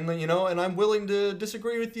and I'm willing to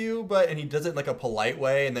disagree with you, and he does it in like a polite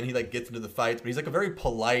way, and then he like gets into the fights, but he's like a very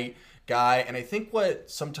polite guy. And I think what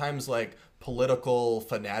sometimes like political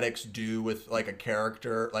fanatics do with like a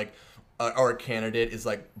character like or a candidate is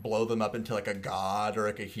like blow them up into like a god or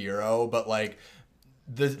like a hero, but like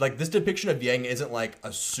this depiction of Yang isn't like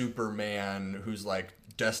a Superman who's like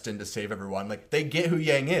destined to save everyone. Like, they get who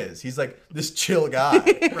Yang is. He's like this chill guy.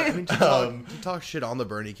 Right. I mean, to talk shit on the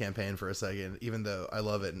Bernie campaign for a second, even though I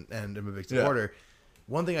love it and I'm a big supporter.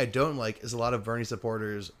 One thing I don't like is a lot of Bernie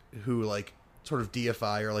supporters who like sort of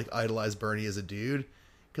deify or like idolize Bernie as a dude,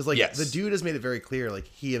 because like the dude has made it very clear, like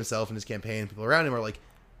he himself and his campaign, people around him are like,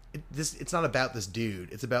 it's not about this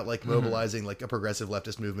dude. It's about like mobilizing like a progressive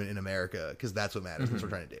leftist movement in America, because that's what matters. That's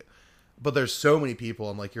what we're trying to do. But there's so many people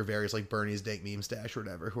on like your various like Bernie's dank meme stash or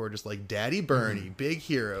whatever who are just like Daddy Bernie, big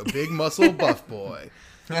hero, big muscle buff boy,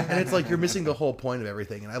 and it's like you're missing the whole point of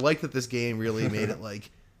everything. And I like that this game really made it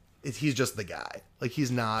like he's just the guy. Like,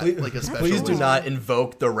 he's not like a special. Please do not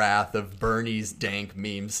invoke the wrath of Bernie's dank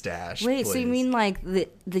meme stash. Wait, please. so you mean like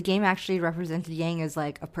the game actually represented Yang as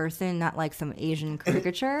like a person, not like some Asian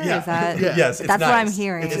caricature? Yeah. Is that Yes, it's that's nice. what I'm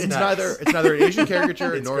hearing. It's nice. neither an Asian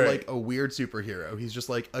caricature It's nor great. like a weird superhero. He's just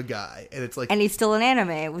like a guy, and it's like And he's still an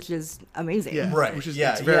anime, which is amazing. Yeah. Right. Which is-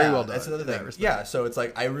 yeah, it's very yeah, well done That's another in that thing. respect. Yeah, so it's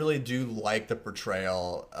like I really do like the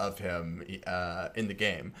portrayal of him in the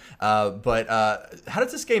game. But how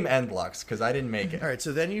does this game end, Lux? Because I didn't make it. all right.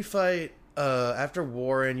 So then you fight after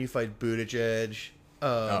Warren. You fight Buttigieg.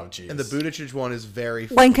 Oh, jeez. And the Buttigieg one is very.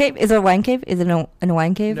 Wine cave? Is it a wine cave? Is it in a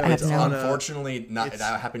wine cave? No, I have it's to know. on Unfortunately, not it's-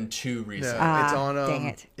 that happened too No, recently. it's on. dang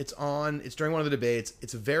it. It's during one of the debates.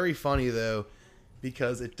 It's very funny though,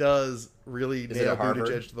 because it does really it nail at Harvard?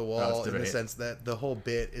 Buttigieg to the Oh, wall it's in the debate. sense that the whole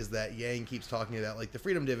bit is that Yang keeps talking about like the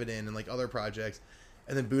freedom dividend and like other projects,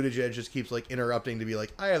 and then Buttigieg just keeps like interrupting to be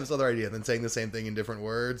like, I have this other idea, and then saying the same thing in different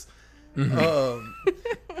words.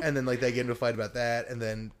 And then like they get into a fight about that, and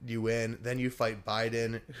then you win. Then you fight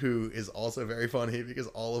Biden, who is also very funny because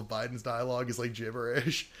all of Biden's dialogue is like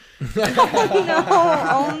gibberish.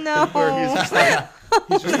 Oh no! Where he's just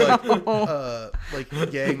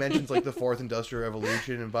like Yang mentions like the fourth industrial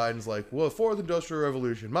revolution, and Biden's like, well, fourth industrial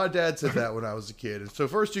revolution, my dad said that when I was a kid, and so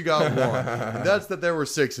first you got one, and that's that there were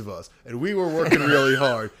 6 of us and we were working really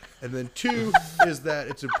hard, and then 2 is that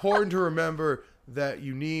it's important to remember that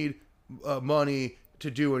you need money to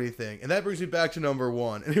do anything, and that brings me back to number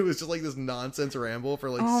 1. And it was just like this nonsense ramble for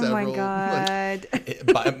like Oh several my god!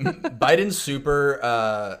 Biden's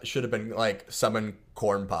super should have been like summon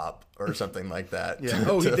Corn Pop or something like that. Yeah.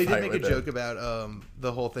 to They did fight make a with joke him. about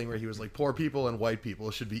the whole thing where he was like, poor people and white people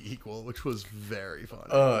should be equal, which was very funny.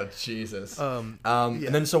 Oh Jesus. yeah. And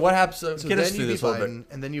then so what happens? So Get us then through you this beat a little Biden,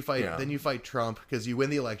 bit. and then you fight. Yeah. Then you fight Trump because you win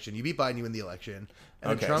the election. You beat Biden, you win the election,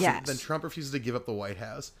 and Okay. then Trump Yes. refuses to give up the White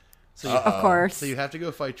House. So Of course. so you have to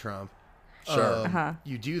go fight Trump. Sure.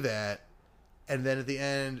 You do that, and then at the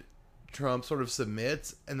end, Trump sort of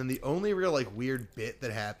submits, and then the only real like weird bit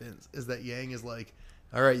that happens is that Yang is like,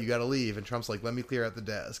 "All right, you got to leave," and Trump's like, "Let me clear out the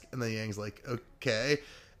desk," and then Yang's like, "Okay,"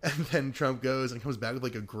 and then Trump goes and comes back with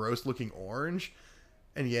like a gross looking orange.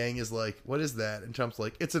 And Yang is like, "What is that?" And Trump's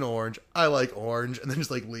like, "It's an orange. I like orange," and then just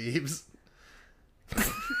like leaves,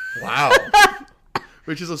 Wow.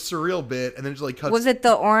 which is a surreal bit. And then just like cuts. Was it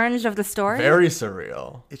the orange of the story? Very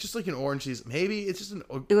surreal. It's just like an orange. Maybe it's just an.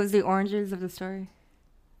 It was the oranges of the story.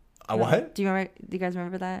 A what? Do you guys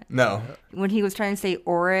remember that? No. When he was trying to say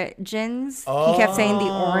origins, he kept saying the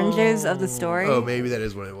oranges of the story. Oh, maybe that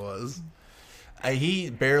is what it was. He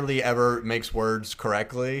barely ever makes words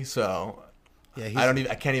correctly, so Yeah,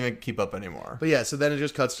 I can't even keep up anymore. But yeah, so then it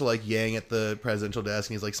just cuts to like Yang at the presidential desk,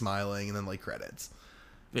 and he's like smiling, and then like credits.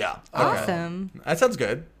 Yeah. Awesome. That sounds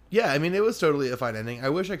good. Yeah, I mean, it was totally a fine ending. I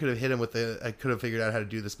wish I could have hit him with I could have figured out how to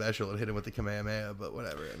do the special and hit him with the Kamehameha, but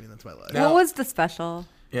whatever. I mean, that's my life. Now- What was the special?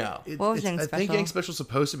 Yeah. What was Yang's I think special? Yang's special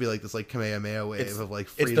supposed to be like this like Kamehameha wave It's- of like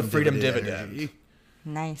it's the freedom dividend dividend. energy.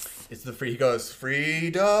 Nice. It's he goes,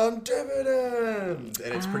 freedom dividend.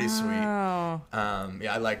 And it's pretty sweet. Oh.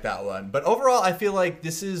 Yeah, I like that one. But overall, I feel like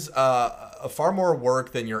this is a far more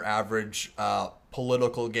work than your average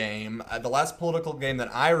political game. The last political game that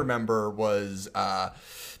I remember was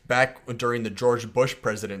back during the George Bush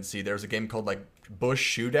presidency, there was a game called like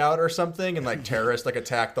Bush Shootout or something, and like terrorists like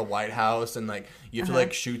attack the White House, and like you have to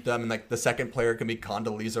like shoot them, and like the second player can be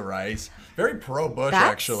Condoleezza Rice. Very pro Bush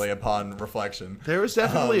actually, upon reflection. There was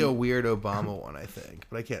definitely a weird Obama one, I think,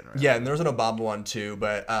 but I can't remember. Yeah, and there was an Obama one too,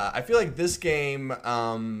 but I feel like this game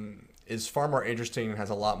is far more interesting and has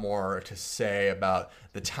a lot more to say about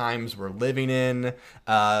the times we're living in.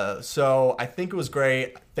 So I think it was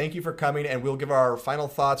great. Thank you for coming, and we'll give our final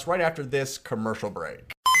thoughts right after this commercial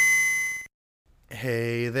break.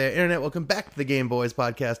 Hey there, Internet. Welcome back to the Game Boys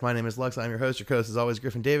podcast. My name is Lux. I'm your host. Your co-host is always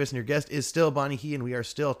Griffin Davis, and your guest is still Bonnie He, and we are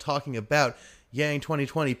still talking about Yang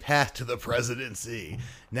 2020 Path to the Presidency.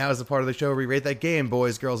 Now, as a part of the show where we rate that game,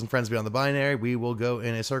 boys, girls, and friends beyond the binary, we will go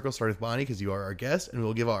in a circle, start with Bonnie, because you are our guest, and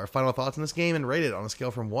we'll give our final thoughts on this game and rate it on a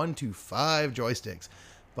scale from 1 to 5 joysticks.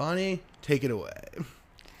 Bonnie, take it away.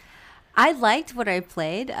 I liked what I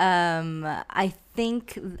played. I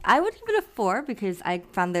think I would give it a 4 because I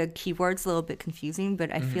found the keywords a little bit confusing,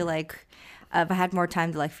 but I feel like if I had more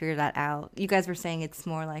time to like figure that out. You guys were saying it's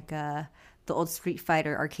more like the old Street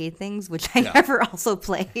Fighter arcade things, which I never also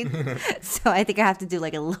played. So I think I have to do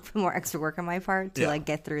like a little bit more extra work on my part to like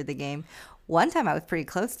get through the game. One time I was pretty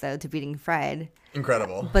close though to beating Fred.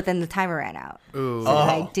 Incredible. But then the timer ran out. Ooh. So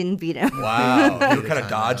I didn't beat him. Wow. You were kind of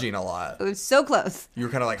dodging a lot. It was so close. You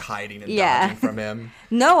were kind of like hiding and dodging from him.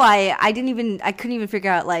 No, I couldn't even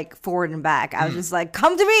figure out like forward and back. I was just like,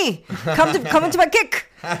 come to me. Come into my kick.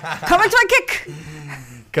 Come into my kick.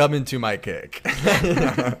 Come into my kick.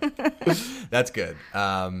 That's good.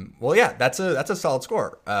 Well, yeah, that's a solid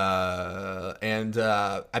score. And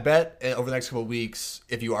I bet over the next couple of weeks,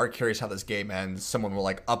 if you are curious how this game ends, someone will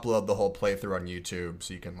like upload the whole playthrough on YouTube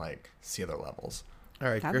so you can like see other levels. All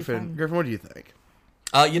right, Griffin, what do you think?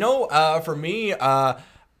 For me,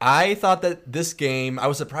 I thought that this game, I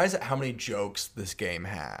was surprised at how many jokes this game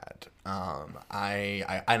had.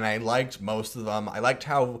 I liked most of them. I liked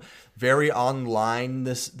how very online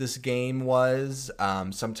this game was.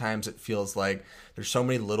 Sometimes it feels like there's so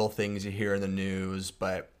many little things you hear in the news,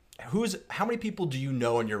 but how many people do you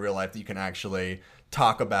know in your real life that you can actually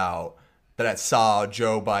talk about that saw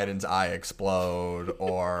Joe Biden's eye explode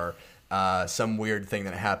or some weird thing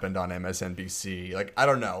that happened on MSNBC? Like, I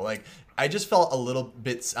don't know. Like, I just felt a little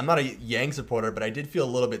bit, I'm not a Yang supporter, but I did feel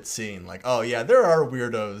a little bit seen. Like, oh yeah, there are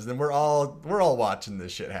weirdos, and we're all watching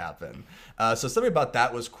this shit happen. So something about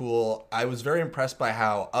that was cool. I was very impressed by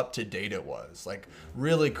how up to date it was, like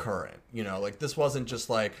really current. You know, like this wasn't just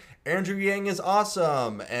like Andrew Yang is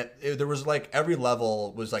awesome, and there was like every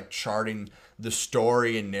level was like charting the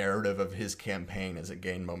story and narrative of his campaign as it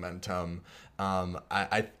gained momentum.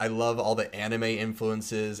 I love all the anime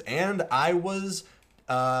influences, and I was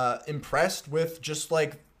impressed with just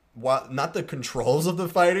like not the controls of the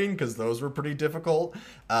fighting, because those were pretty difficult,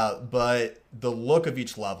 but the look of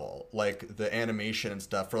each level, like the animation and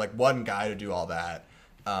stuff for like one guy to do all that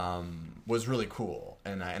was really cool,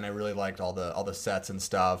 and I really liked all the sets and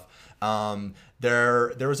stuff.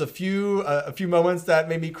 There was a few moments that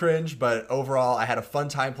made me cringe, but overall I had a fun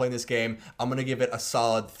time playing this game. I'm gonna give it a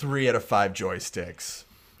solid 3 out of 5 joysticks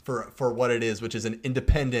for what it is, which is an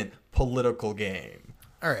independent political game.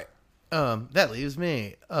 All right. That leaves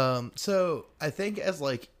me. So I think as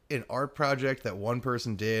like an art project that one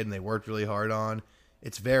person did and they worked really hard on,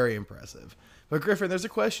 it's very impressive. But Griffin, there's a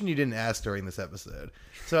question you didn't ask during this episode.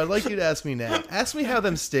 So I'd like you to ask me now. Ask me how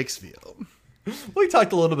them sticks feel. We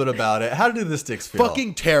talked a little bit about it. How do the sticks feel?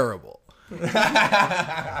 Fucking terrible.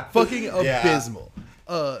 Fucking abysmal.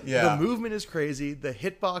 The movement is crazy. The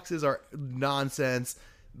hitboxes are nonsense.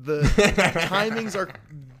 The timings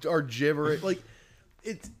are gibberish. Like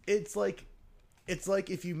it's like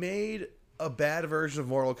if you made a bad version of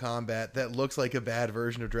Mortal Kombat that looks like a bad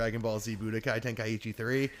version of Dragon Ball Z Budokai Tenkaichi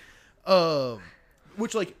 3.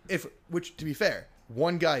 Which to be fair,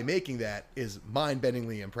 one guy making that is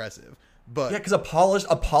mind-bendingly impressive. But yeah, because a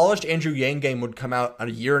polished Andrew Yang game would come out a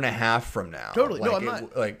year and a half from now. Totally. Like,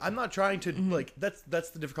 no, I'm not trying to like that's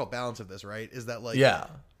the difficult balance of this, right? Is that like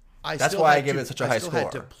that's why I give it such a high score. I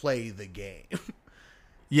had to play the game.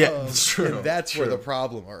 Yeah, it's true. And that's where the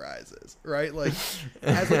problem arises, right? Like,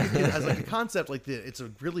 as a concept, like it's a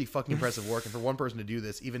really fucking impressive work, and for one person to do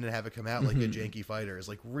this, even to have it come out like a janky fighter, is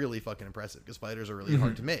like really fucking impressive, because fighters are really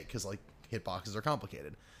hard to make because like hitboxes are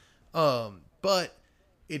complicated. But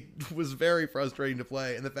it was very frustrating to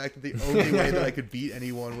play, and the fact that the only way that I could beat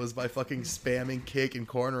anyone was by fucking spamming kick and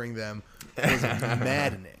cornering them was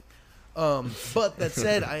maddening. But that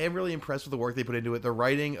said, I am really impressed with the work they put into it. The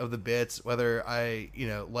writing of the bits, whether I,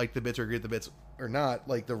 like the bits or agree with the bits or not,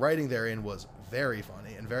 like the writing therein was very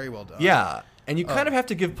funny and very well done. Yeah. And you kind of have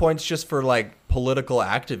to give points just for like political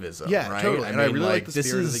activism. Yeah, right? totally. And I really like the this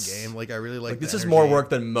spirit of is- the game. Like, I really like this the is more energy. work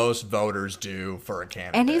than most voters do for a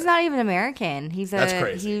candidate. And he's not even American. That's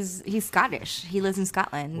crazy. He's Scottish. He lives in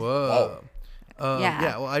Scotland. Whoa.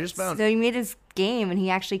 Yeah. Well, I just found. So he made his game, and he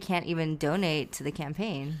actually can't even donate to the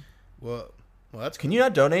campaign. Well, that's Can you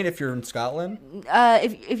not donate if you're in Scotland?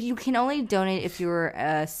 If you can only donate if you're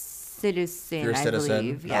a citizen, You're a I citizen?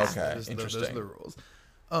 believe. Yeah. Okay. Those are Interesting. the rules. that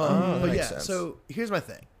But makes yeah, sense. so here's my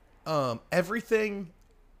thing. Everything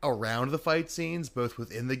around the fight scenes, both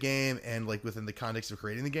within the game and like within the context of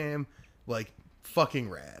creating the game, like fucking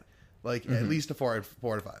rad. Like Mm-hmm. at least a 4 out of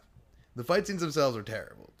 5. The fight scenes themselves are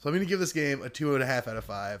terrible, so I'm going to give this game a 2.5 out of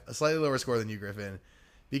 5, a slightly lower score than you, Griffin.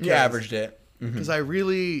 Because, You averaged it. because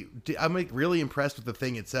I'm like really impressed with the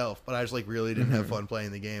thing itself, but I just like really didn't have fun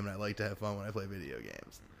playing the game, and I like to have fun when I play video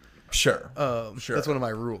games. Sure. Sure. That's one of my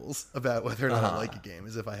rules about whether or not I like a game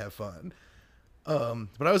is if I have fun.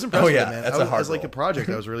 But I was impressed with yeah, it, man. that's I a was, hard as like a rule. project,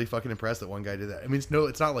 I was really fucking impressed that one guy did that. I mean,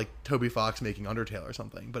 it's not like Toby Fox making Undertale or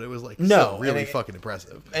something, but it was like No, still and really it- fucking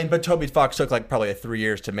impressive. But Toby Fox took like probably 3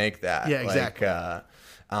 years to make that. Yeah, exactly.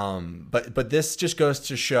 But this just goes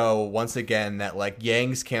to show once again that like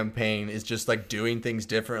Yang's campaign is just like doing things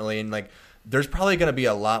differently, and like there's probably going to be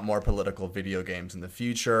a lot more political video games in the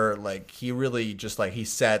future. Like he really just like he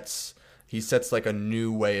sets like a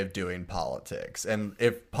new way of doing politics, and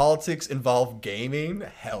if politics involve gaming,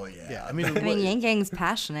 hell yeah. Yeah, I mean, I mean, Yang Gang's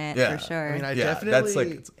passionate Yeah. for sure. I mean, I Yeah, definitely that's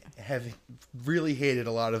like- have really hated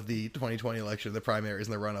a lot of the 2020 election, the primaries,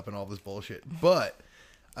 and the run up, and all this bullshit. But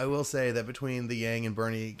I will say that between the Yang and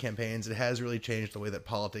Bernie campaigns, it has really changed the way that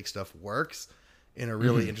politics stuff works in a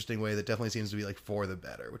really interesting way that definitely seems to be like for the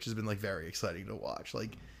better, which has been like very exciting to watch.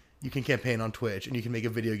 Like, you can campaign on Twitch, and you can make a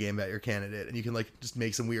video game about your candidate, and you can like just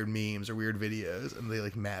make some weird memes or weird videos, and they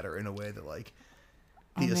like matter in a way that like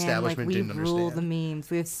the establishment we didn't rule understand. the memes.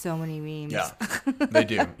 We have so many memes. Yeah, they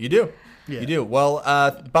do. You do. Yeah. You do. Well,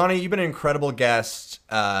 Bonnie, you've been an incredible guest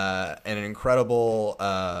and an incredible,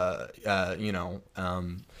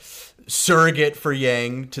 surrogate for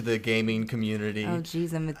Yang to the gaming community. Oh,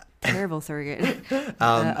 geez, I'm a terrible surrogate.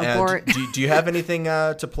 And abort. do you have anything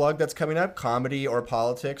to plug that's coming up? Comedy or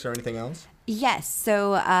politics or anything else? Yes.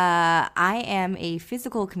 So I am a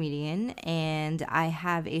physical comedian, and I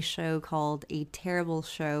have a show called A Terrible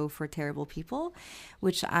Show for Terrible People,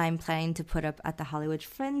 which I'm planning to put up at the Hollywood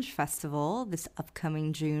Fringe Festival this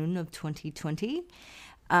upcoming June of 2020.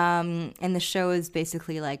 And the show is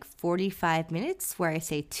basically like 45 minutes where I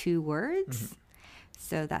say 2 words.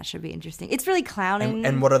 So that should be interesting. It's really clowning.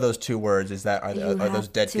 And what are those 2 words? Is that are You those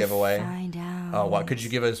have dead to giveaway? Find out. Oh, what? Could you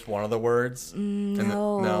give us one of the words?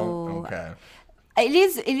 No. No. Okay. It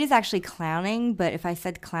is actually clowning, but if I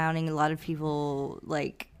said clowning, a lot of people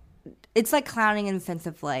like it's like clowning in the sense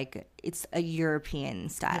of like it's a European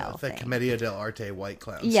style It's that thing. Commedia dell'arte white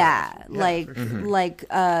clown. Yeah, stuff. like for sure. like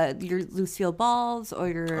your Lucille Balls or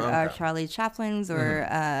your Okay. Charlie Chaplin's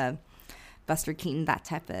or Buster Keaton, that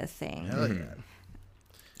type of thing. Hell yeah.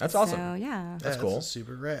 That's awesome. So yeah. That's cool.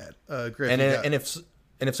 Super rad. Griff, And you and got-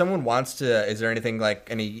 if someone wants to, is there anything like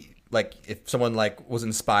if someone like was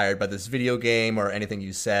inspired by this video game or anything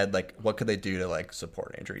you said, like what could they do to like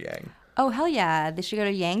support Andrew Yang? Oh, hell yeah. They should go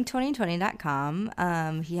to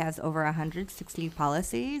yang2020.com. He has over 160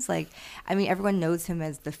 policies. Like, I mean, everyone knows him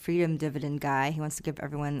as the freedom dividend guy. He wants to give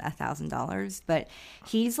everyone $1,000. But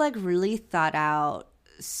he's, like, really thought out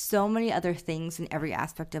so many other things in every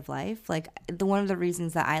aspect of life. Like, one of the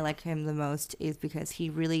reasons that I like him the most is because he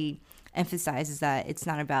really emphasizes that it's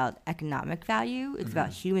not about economic value. It's about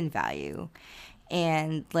human value.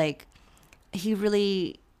 And, like, he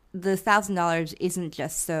really... the $1,000 isn't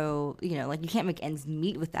just so, like you can't make ends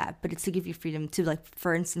meet with that, but it's to give you freedom to, like,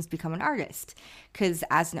 for instance, become an artist. Because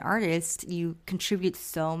as an artist, you contribute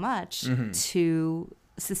so much to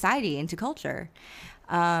society and to culture.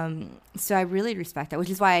 So I really respect that, which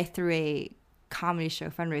is why I threw a comedy show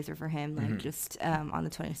fundraiser for him, like just on the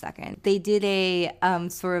 22nd. They did a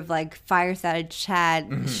sort of like fireside chat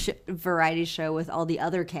variety show with all the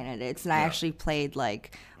other candidates, and I actually played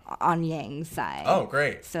like on Yang's side. Oh,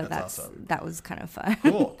 great. So That's awesome. that was kind of fun.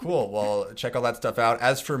 Cool. Well, check all that stuff out.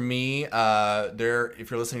 As for me, if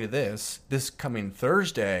you're listening to this coming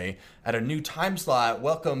Thursday at a new time slot,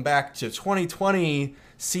 welcome back to 2020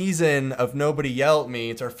 season of Nobody Yell at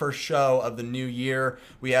Me. It's our first show of the new year.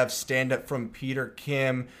 We have stand-up from Peter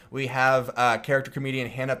Kim. We have character comedian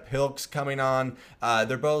Hannah Pilks coming on.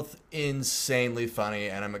 They're both insanely funny,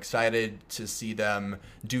 and I'm excited to see them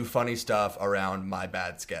do funny stuff around my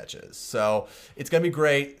bad sketches. So it's going to be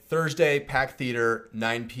great. Thursday, Pack Theater,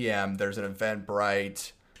 9 p.m. There's an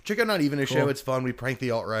Eventbrite Check out Not Even a Show. It's fun. We prank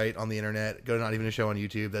the alt-right on the internet. Go to Not Even a Show on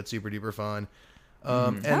YouTube. That's super duper fun.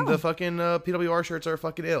 And the fucking PWR shirts are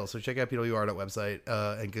fucking ill. So check out PWR.website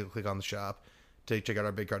and click on the shop to check out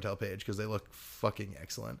our Big Cartel page because they look fucking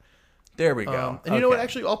excellent. There we go. And you know what?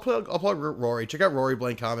 Actually, I'll plug Rory. Check out Rory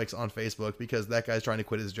Blank Comics on Facebook because that guy's trying to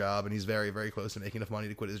quit his job and he's very, very close to making enough money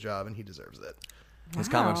to quit his job and he deserves it. His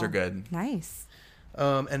comics are good. Nice.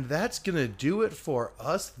 And that's going to do it for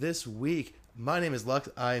us this week. My name is Lux.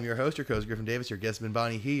 I am your host, your co-host, Griffin Davis. Your guest has been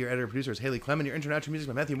Bonnie He. Your editor-producer is Haley Clement. Your international music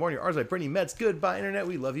by Matthew Moore. Your artist by Brittany Metz. Goodbye, Internet.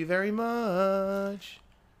 We love you very much.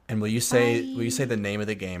 And will you say the name of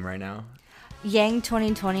the game right now? Yang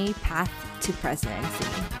 2020 Path to Presidency.